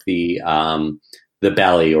off of the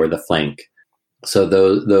belly or the flank. So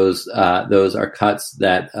those are cuts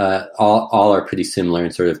that all are pretty similar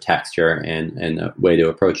in sort of texture and a way to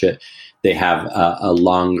approach it. They have a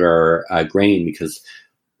longer grain, because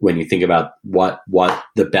when you think about what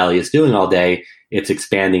the belly is doing all day, it's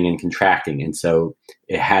expanding and contracting, and so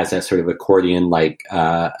it has that sort of accordion-like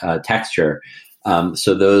texture.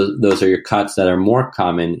 So those are your cuts that are more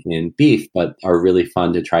common in beef, but are really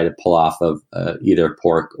fun to try to pull off of either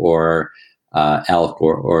pork or elk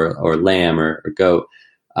or lamb or goat.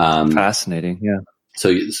 Fascinating, yeah.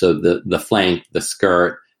 So the flank, the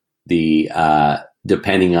skirt,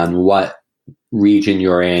 depending on what region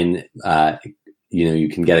you're in, you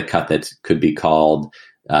can get a cut that could be called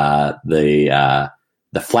the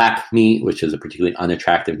flap meat, which is a particularly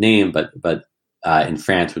unattractive name, but in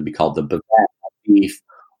France would be called the bavette beef,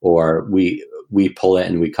 or we pull it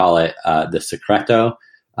and we call it the secreto.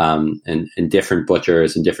 And different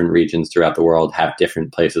butchers in different regions throughout the world have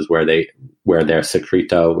different places where their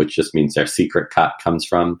secreto, which just means their secret cut, comes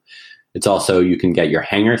from. It's also, you can get your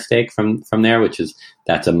hanger steak from there,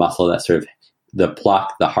 that's a muscle that sort of the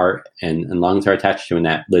pluck, the heart, and lungs are attached to, and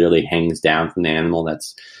that literally hangs down from the animal.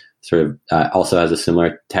 That's sort of also has a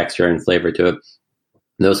similar texture and flavor to it.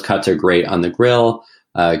 Those cuts are great on the grill,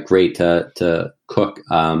 great to cook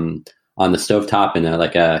on the stovetop in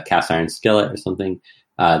like a cast iron skillet or something.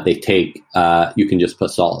 They take, you can just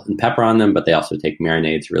put salt and pepper on them, but they also take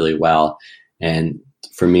marinades really well. And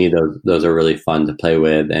for me, those are really fun to play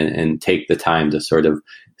with and take the time to sort of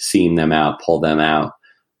seam them out, pull them out.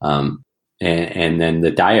 And then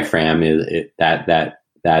the diaphragm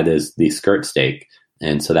that is the skirt steak.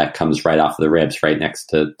 And so that comes right off the ribs, right next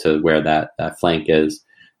to where that flank is.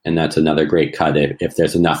 And that's another great cut if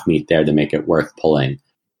there's enough meat there to make it worth pulling.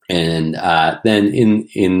 And then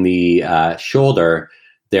in the shoulder,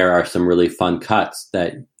 there are some really fun cuts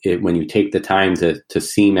that when you take the time to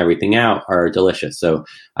seam everything out, are delicious. So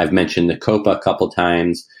I've mentioned the copa a couple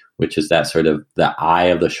times, which is that sort of the eye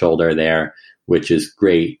of the shoulder there, which is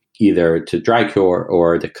great either to dry cure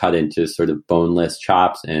or to cut into sort of boneless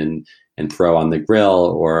chops and throw on the grill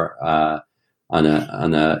or on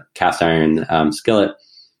a cast iron skillet.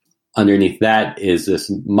 Underneath that is this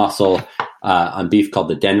muscle on beef called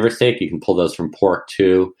the Denver steak. You can pull those from pork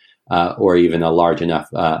too, or even a large enough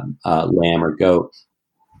lamb or goat.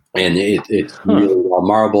 And it's really well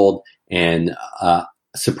marbled and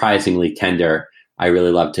surprisingly tender. I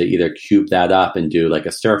really love to either cube that up and do like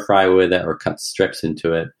a stir fry with it or cut strips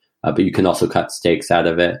into it. But you can also cut steaks out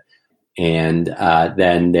of it. And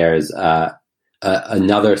then there's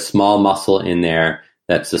another small muscle in there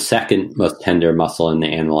that's the second most tender muscle in the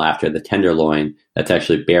animal after the tenderloin, that's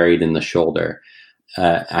actually buried in the shoulder.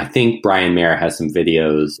 I think Brian Mayer has some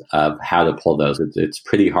videos of how to pull those. It's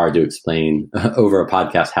pretty hard to explain over a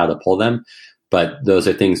podcast how to pull them, but those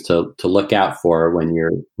are things to look out for when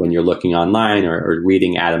you're looking online or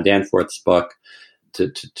reading Adam Danforth's book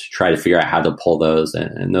to try to figure out how to pull those.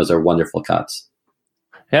 And those are wonderful cuts.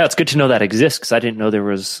 Yeah, it's good to know that exists, because I didn't know there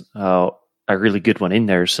was a really good one in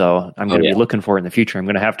there. So I'm going to be looking for it in the future. I'm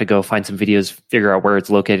going to have to go find some videos, figure out where it's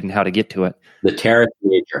located and how to get to it. The teres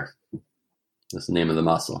major is the name of the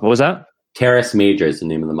muscle. What was that? Teres major is the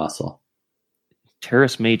name of the muscle.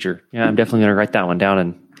 Teres major. Yeah, I'm definitely going to write that one down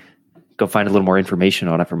and go find a little more information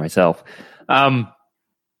on it for myself.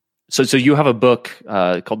 So you have a book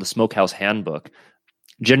called the Smokehouse Handbook.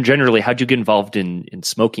 Generally, how'd you get involved in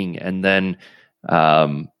smoking? And then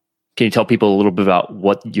can you tell people a little bit about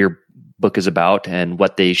what your book is about and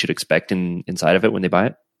what they should expect inside of it when they buy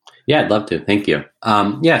it? Yeah, I'd love to. Thank you.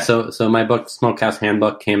 So my book, Smokehouse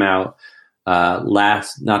Handbook, came out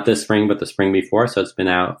not this spring, but the spring before. So it's been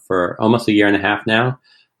out for almost a year and a half now,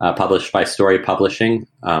 published by Story Publishing.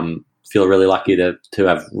 Feel really lucky to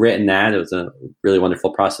have written that. It was a really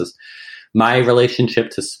wonderful process. My relationship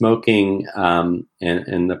to smoking and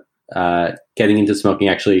the getting into smoking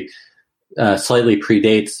actually slightly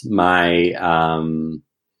predates my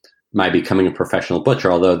my becoming a professional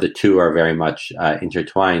butcher, although the two are very much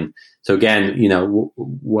intertwined. So again,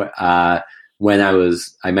 when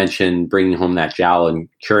I mentioned bringing home that jowl and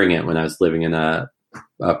curing it when I was living in a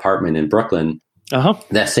apartment in Brooklyn.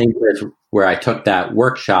 That same place where I took that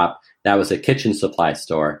workshop, that was a kitchen supply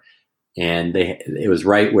store, and it was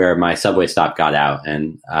right where my subway stop got out.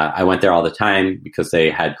 And I went there all the time because they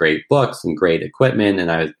had great books and great equipment, and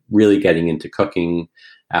I was really getting into cooking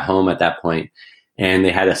at home at that point. And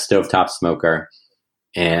they had a stovetop smoker,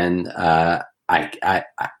 and I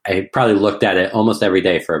probably looked at it almost every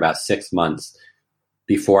day for about 6 months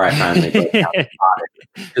before I finally bought it.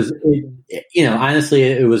 Because honestly,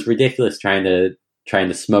 it was ridiculous trying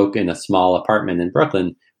to smoke in a small apartment in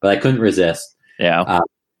Brooklyn, but I couldn't resist. Yeah.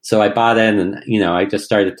 So I bought it, and I just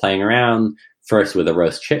started playing around first with a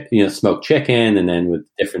roast smoked chicken, and then with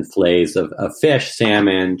different fillets of fish,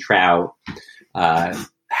 salmon, trout,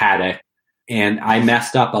 haddock. And I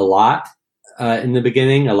messed up a lot in the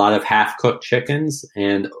beginning, a lot of half-cooked chickens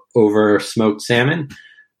and over-smoked salmon.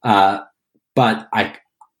 But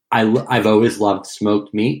I've always loved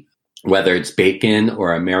smoked meat, whether it's bacon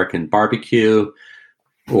or American barbecue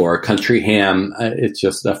or country ham. It's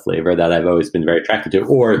just a flavor that I've always been very attracted to.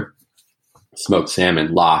 Or smoked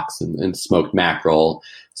salmon, lox, and smoked mackerel,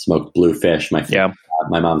 smoked bluefish.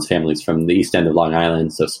 My mom's family's from the east end of Long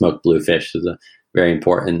Island, so smoked bluefish is a very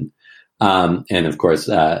important. And of course,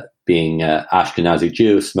 being an Ashkenazi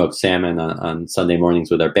Jew, smoked salmon on Sunday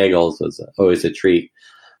mornings with our bagels was always a treat.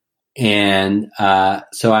 And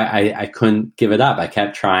so I couldn't give it up. I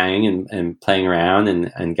kept trying and playing around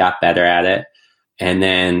and got better at it. And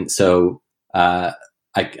then so I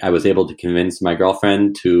was able to convince my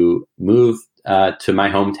girlfriend to move to my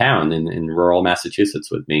hometown in rural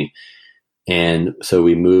Massachusetts with me. And so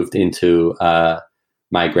we moved into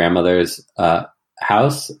my grandmother's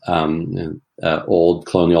house, old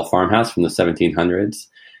colonial farmhouse from the 1700s.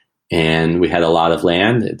 And we had a lot of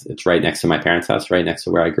land. It's right next to my parents' house, right next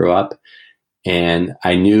to where I grew up. And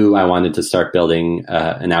I knew I wanted to start building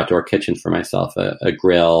an outdoor kitchen for myself, a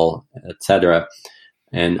grill, etc.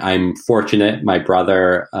 And I'm fortunate. My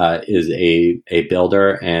brother is a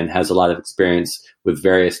builder and has a lot of experience with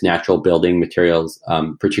various natural building materials,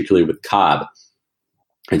 particularly with cob.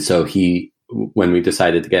 And so when we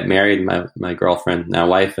decided to get married, my girlfriend, now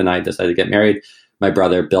wife, and I decided to get married, my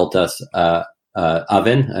brother built us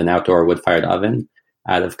an outdoor wood-fired oven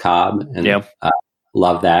out of cob, and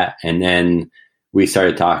love that. And then we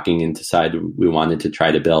started talking and decided we wanted to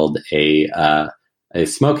try to build a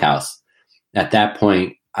smokehouse. At that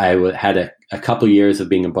point, I had a couple years of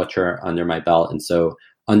being a butcher under my belt, and so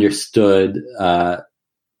understood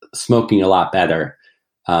smoking a lot better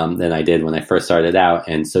than I did when I first started out,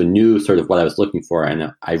 and so knew sort of what I was looking for.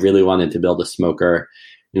 And I really wanted to build a smoker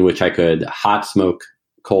in which I could hot smoke,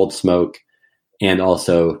 cold smoke, and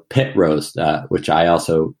also pit roast, which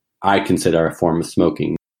I consider a form of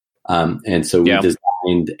smoking. And so we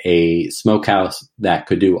designed a smokehouse that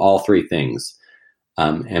could do all three things.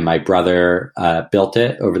 And my brother built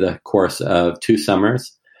it over the course of 2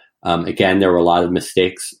 summers. Again, there were a lot of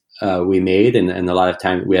mistakes we made, and a lot of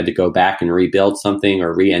time we had to go back and rebuild something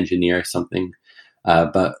or re-engineer something.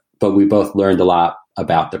 But we both learned a lot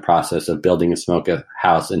about the process of building a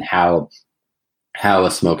smokehouse and how a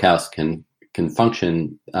smokehouse can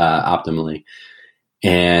function optimally.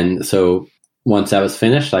 And so once that was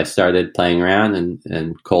finished, I started playing around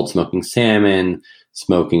and cold smoking salmon,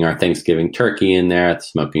 smoking our Thanksgiving turkey in there,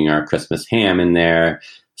 smoking our Christmas ham in there,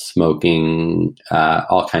 smoking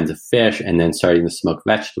all kinds of fish, and then starting to smoke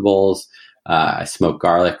vegetables. I smoke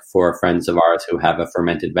garlic for friends of ours who have a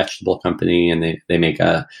fermented vegetable company, and they make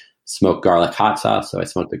a smoked garlic hot sauce. So I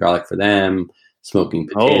smoked the garlic for them, smoking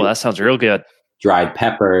potatoes. Oh, that sounds real good. Dried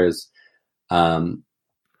peppers. So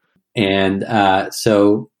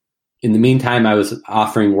in the meantime, I was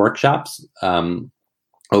offering workshops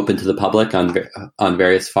open to the public on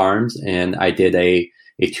various farms, and I did a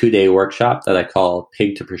 2-day workshop that I call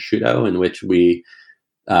Pig to Prosciutto, in which we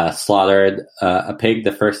slaughtered a pig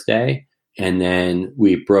the first day, and then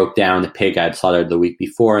we broke down the pig I'd slaughtered the week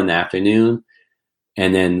before in the afternoon,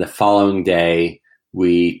 and then the following day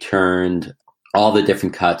we turned all the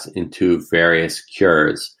different cuts into various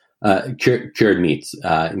cured meats,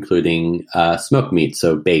 including smoked meats.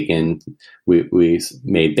 So bacon, we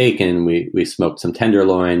made bacon, we smoked some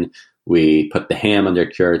tenderloin, we put the ham under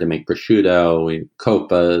cure to make prosciutto,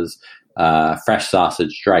 copas, fresh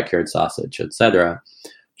sausage, dry cured sausage, etc.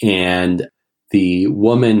 And the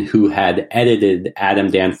woman who had edited Adam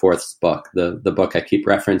Danforth's book, the book I keep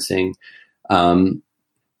referencing,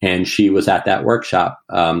 and she was at that workshop,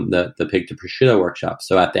 the Pig to Prosciutto workshop.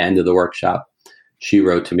 So at the end of the workshop, she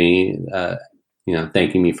wrote to me,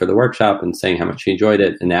 thanking me for the workshop and saying how much she enjoyed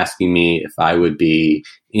it, and asking me if I would be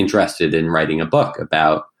interested in writing a book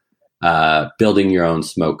about building your own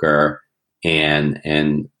smoker and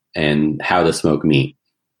how to smoke meat.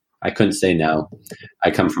 I couldn't say no.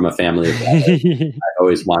 I come from a family that I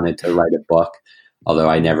always wanted to write a book, although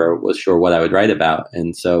I never was sure what I would write about.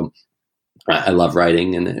 And so I love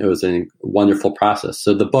writing, and it was a wonderful process.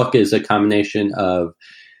 So the book is a combination of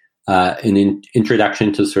an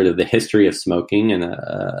introduction to sort of the history of smoking and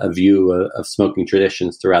a view of smoking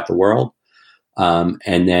traditions throughout the world.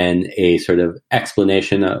 And then a sort of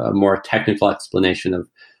explanation, a more technical explanation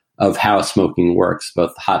of how smoking works,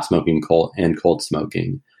 both hot smoking, cold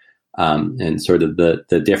smoking, and sort of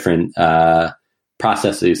the different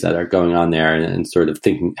processes that are going on there, and sort of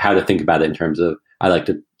how to think about it in terms of, I like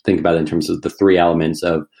to think about it in terms of the 3 elements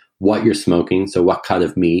of what you're smoking. So what cut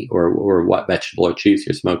of meat or what vegetable or cheese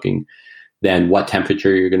you're smoking, then what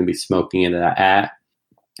temperature you're going to be smoking it at.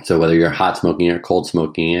 So whether you're hot smoking or cold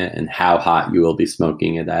smoking it, and how hot you will be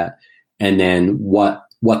smoking it at, and then what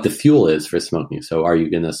the fuel is for smoking. So are you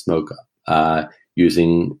going to smoke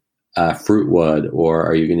using fruit wood, or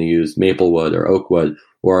are you going to use maple wood or oak wood,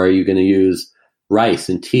 or are you going to use rice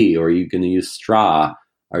and tea, or are you going to use straw?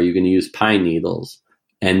 Are you going to use pine needles?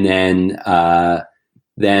 And then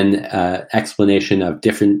explanation of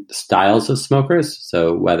different styles of smokers.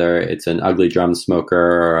 So whether it's an ugly drum smoker,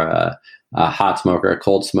 or a hot smoker, a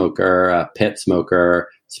cold smoker, a pit smoker,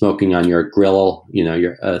 smoking on your grill,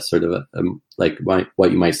 your sort of like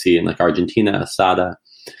what you might see in like Argentina, asada,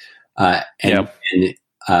 and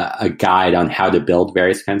a guide on how to build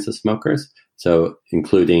various kinds of smokers. So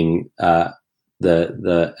including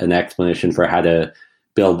an explanation for how to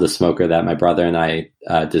build the smoker that my brother and I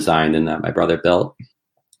designed and that my brother built.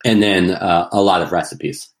 And then a lot of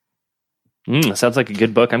recipes. Sounds like a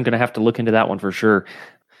good book. I'm going to have to look into that one for sure.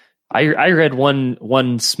 I read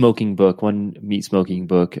one smoking book, one meat smoking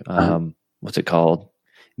book. What's it called?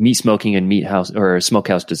 Meat Smoking and Meat House, or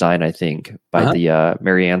Smokehouse Design, I think, by the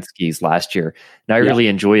Marianskis last year. And I really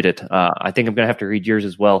enjoyed it. I think I'm going to have to read yours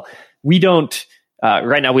as well. We don't,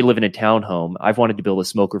 right now we live in a townhome. I've wanted to build a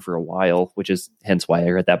smoker for a while, which is hence why I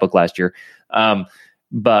read that book last year.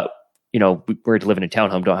 But we're to live in a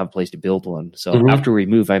townhome, don't have a place to build one. So after we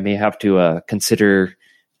move, I may have to consider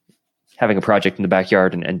having a project in the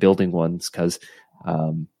backyard and building ones, because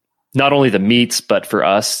not only the meats, but for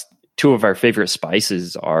us, 2 of our favorite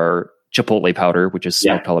spices are chipotle powder, which is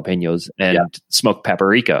smoked jalapenos, and smoked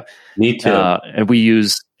paprika. Me too. And we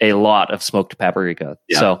use a lot of smoked paprika.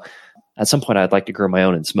 Yeah. So at some point I'd like to grow my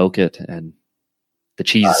own and smoke it. And the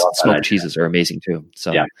smoked cheeses are amazing too.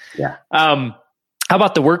 So how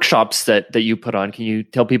about the workshops that you put on? Can you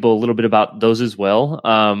tell people a little bit about those as well?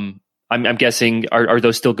 I'm guessing, are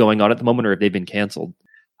those still going on at the moment, or have they been canceled?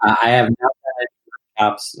 I have now had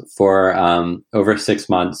workshops for over 6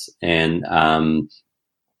 months, and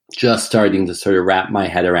just starting to sort of wrap my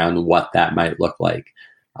head around what that might look like.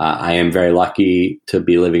 I am very lucky to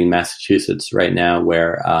be living in Massachusetts right now,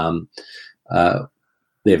 where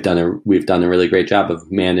we've done a really great job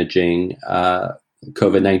of managing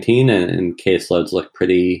COVID-19, and caseloads look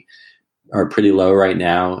pretty low right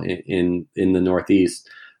now in the Northeast.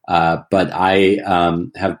 But I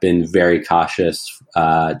have been very cautious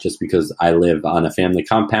just because I live on a family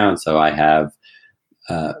compound. So I have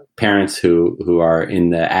parents who are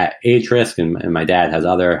in the age risk, and my dad has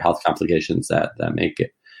other health complications that make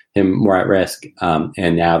him more at risk.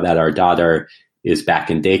 And now that our daughter is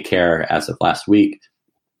back in daycare as of last week,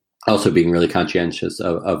 also being really conscientious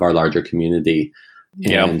of our larger community.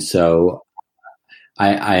 Yep. And so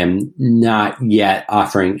I am not yet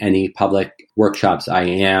offering any public workshops. I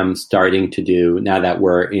am starting to do, now that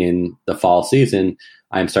we're in the fall season,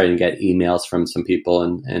 I'm starting to get emails from some people,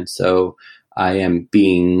 and so I am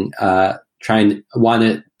being want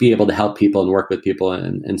to be able to help people and work with people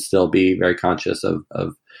and still be very conscious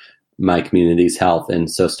of my community's health. And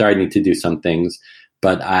so starting to do some things,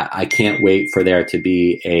 but I can't wait for there to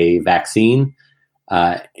be a vaccine.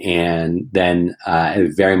 And then I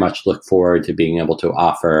very much look forward to being able to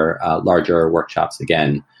offer larger workshops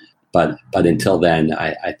again. But until then,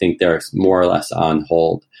 I think they're more or less on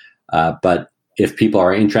hold. But if people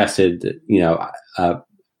are interested,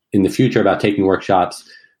 in the future about taking workshops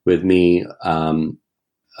with me,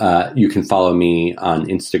 you can follow me on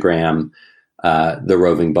Instagram, The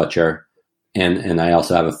Roving Butcher. And I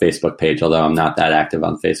also have a Facebook page, although I'm not that active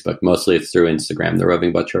on Facebook. Mostly it's through Instagram, The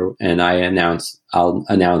Roving Butcher. And I'll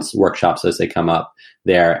announce workshops as they come up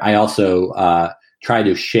there. I also try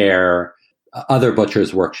to share other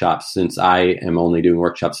butchers' workshops, since I am only doing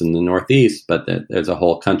workshops in the Northeast, but there's a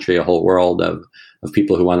whole country, a whole world of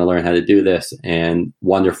people who want to learn how to do this, and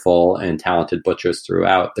wonderful and talented butchers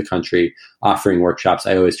throughout the country offering workshops.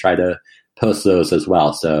 I always try to post those as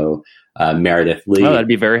well. So Meredith Lee. Oh, that'd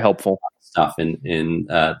be very helpful. Stuff in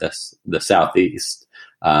the Southeast.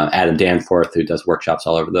 Adam Danforth, who does workshops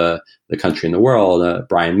all over the country and the world.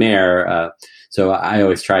 Brian Mayer. So I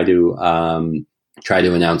always try to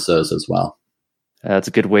announce those as well. That's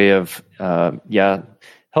a good way of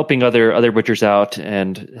helping other butchers out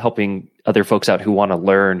and helping other folks out who want to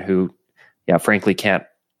learn, who frankly can't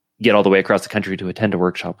get all the way across the country to attend a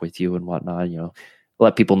workshop with you and whatnot.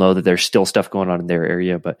 Let people know that there's still stuff going on in their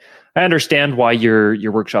area. But I understand why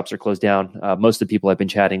your workshops are closed down. Most of the people I've been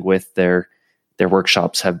chatting with, their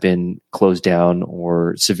workshops have been closed down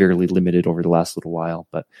or severely limited over the last little while.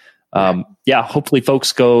 But hopefully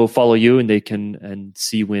folks go follow you and they can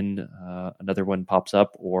see when another one pops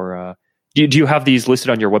up. Or do you have these listed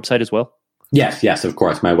on your website as well? Yes, of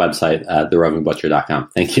course. My website, therovingbutcher.com.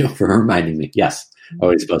 Thank you for reminding me. Yes,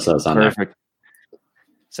 always post those on Perfect. There.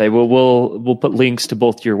 Say we'll put links to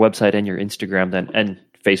both your website and your Instagram then, and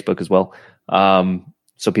Facebook as well,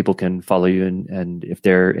 so people can follow you, and if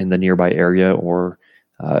they're in the nearby area or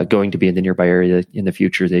going to be in the nearby area in the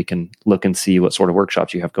future, they can look and see what sort of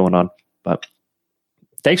workshops you have going on. But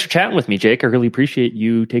thanks for chatting with me, Jake. I really appreciate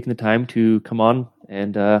you taking the time to come on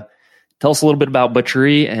and tell us a little bit about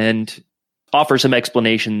butchery and offer some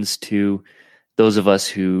explanations to those of us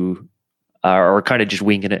who are kind of just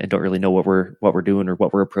winging it and don't really know what we're doing or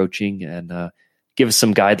what we're approaching, and give us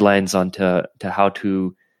some guidelines on to how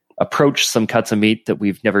to approach some cuts of meat that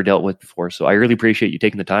we've never dealt with before. So I really appreciate you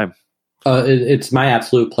taking the time. It's my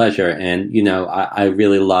absolute pleasure. And, I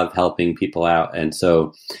really love helping people out. And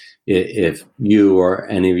so if you or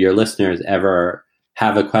any of your listeners ever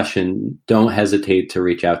have a question, don't hesitate to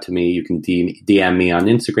reach out to me. You can DM me on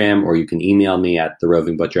Instagram, or you can email me at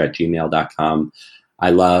therovingbutcher@gmail.com. I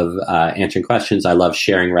love answering questions. I love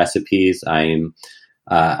sharing recipes. I'm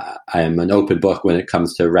an open book when it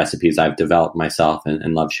comes to recipes I've developed myself,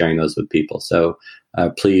 and love sharing those with people. So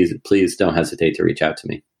please don't hesitate to reach out to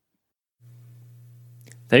me.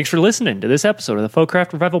 Thanks for listening to this episode of the Folk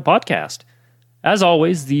Craft Revival podcast. As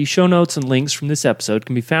always, the show notes and links from this episode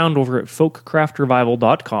can be found over at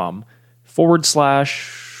folkcraftrevival.com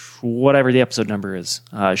 / whatever the episode number is.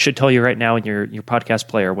 It should tell you right now in your podcast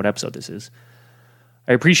player what episode this is.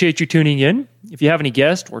 I appreciate you tuning in. If you have any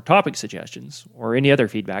guest or topic suggestions, or any other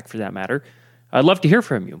feedback for that matter, I'd love to hear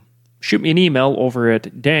from you. Shoot me an email over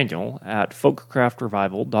at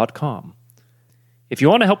daniel@folkcraftrevival.com. If you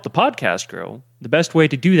want to help the podcast grow, the best way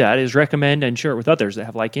to do that is recommend and share it with others that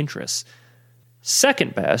have like interests.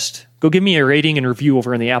 Second best, go give me a rating and review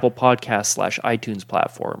over on the Apple Podcast / iTunes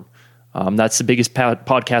platform. That's the biggest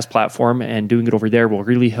podcast platform, and doing it over there will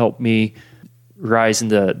really help me rise in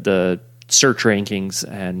the search rankings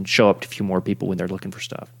and show up to a few more people when they're looking for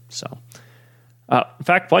stuff. So, in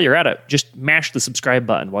fact, while you're at it, just mash the subscribe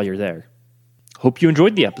button while you're there. Hope you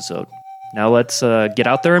enjoyed the episode. Now let's get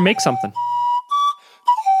out there and make something.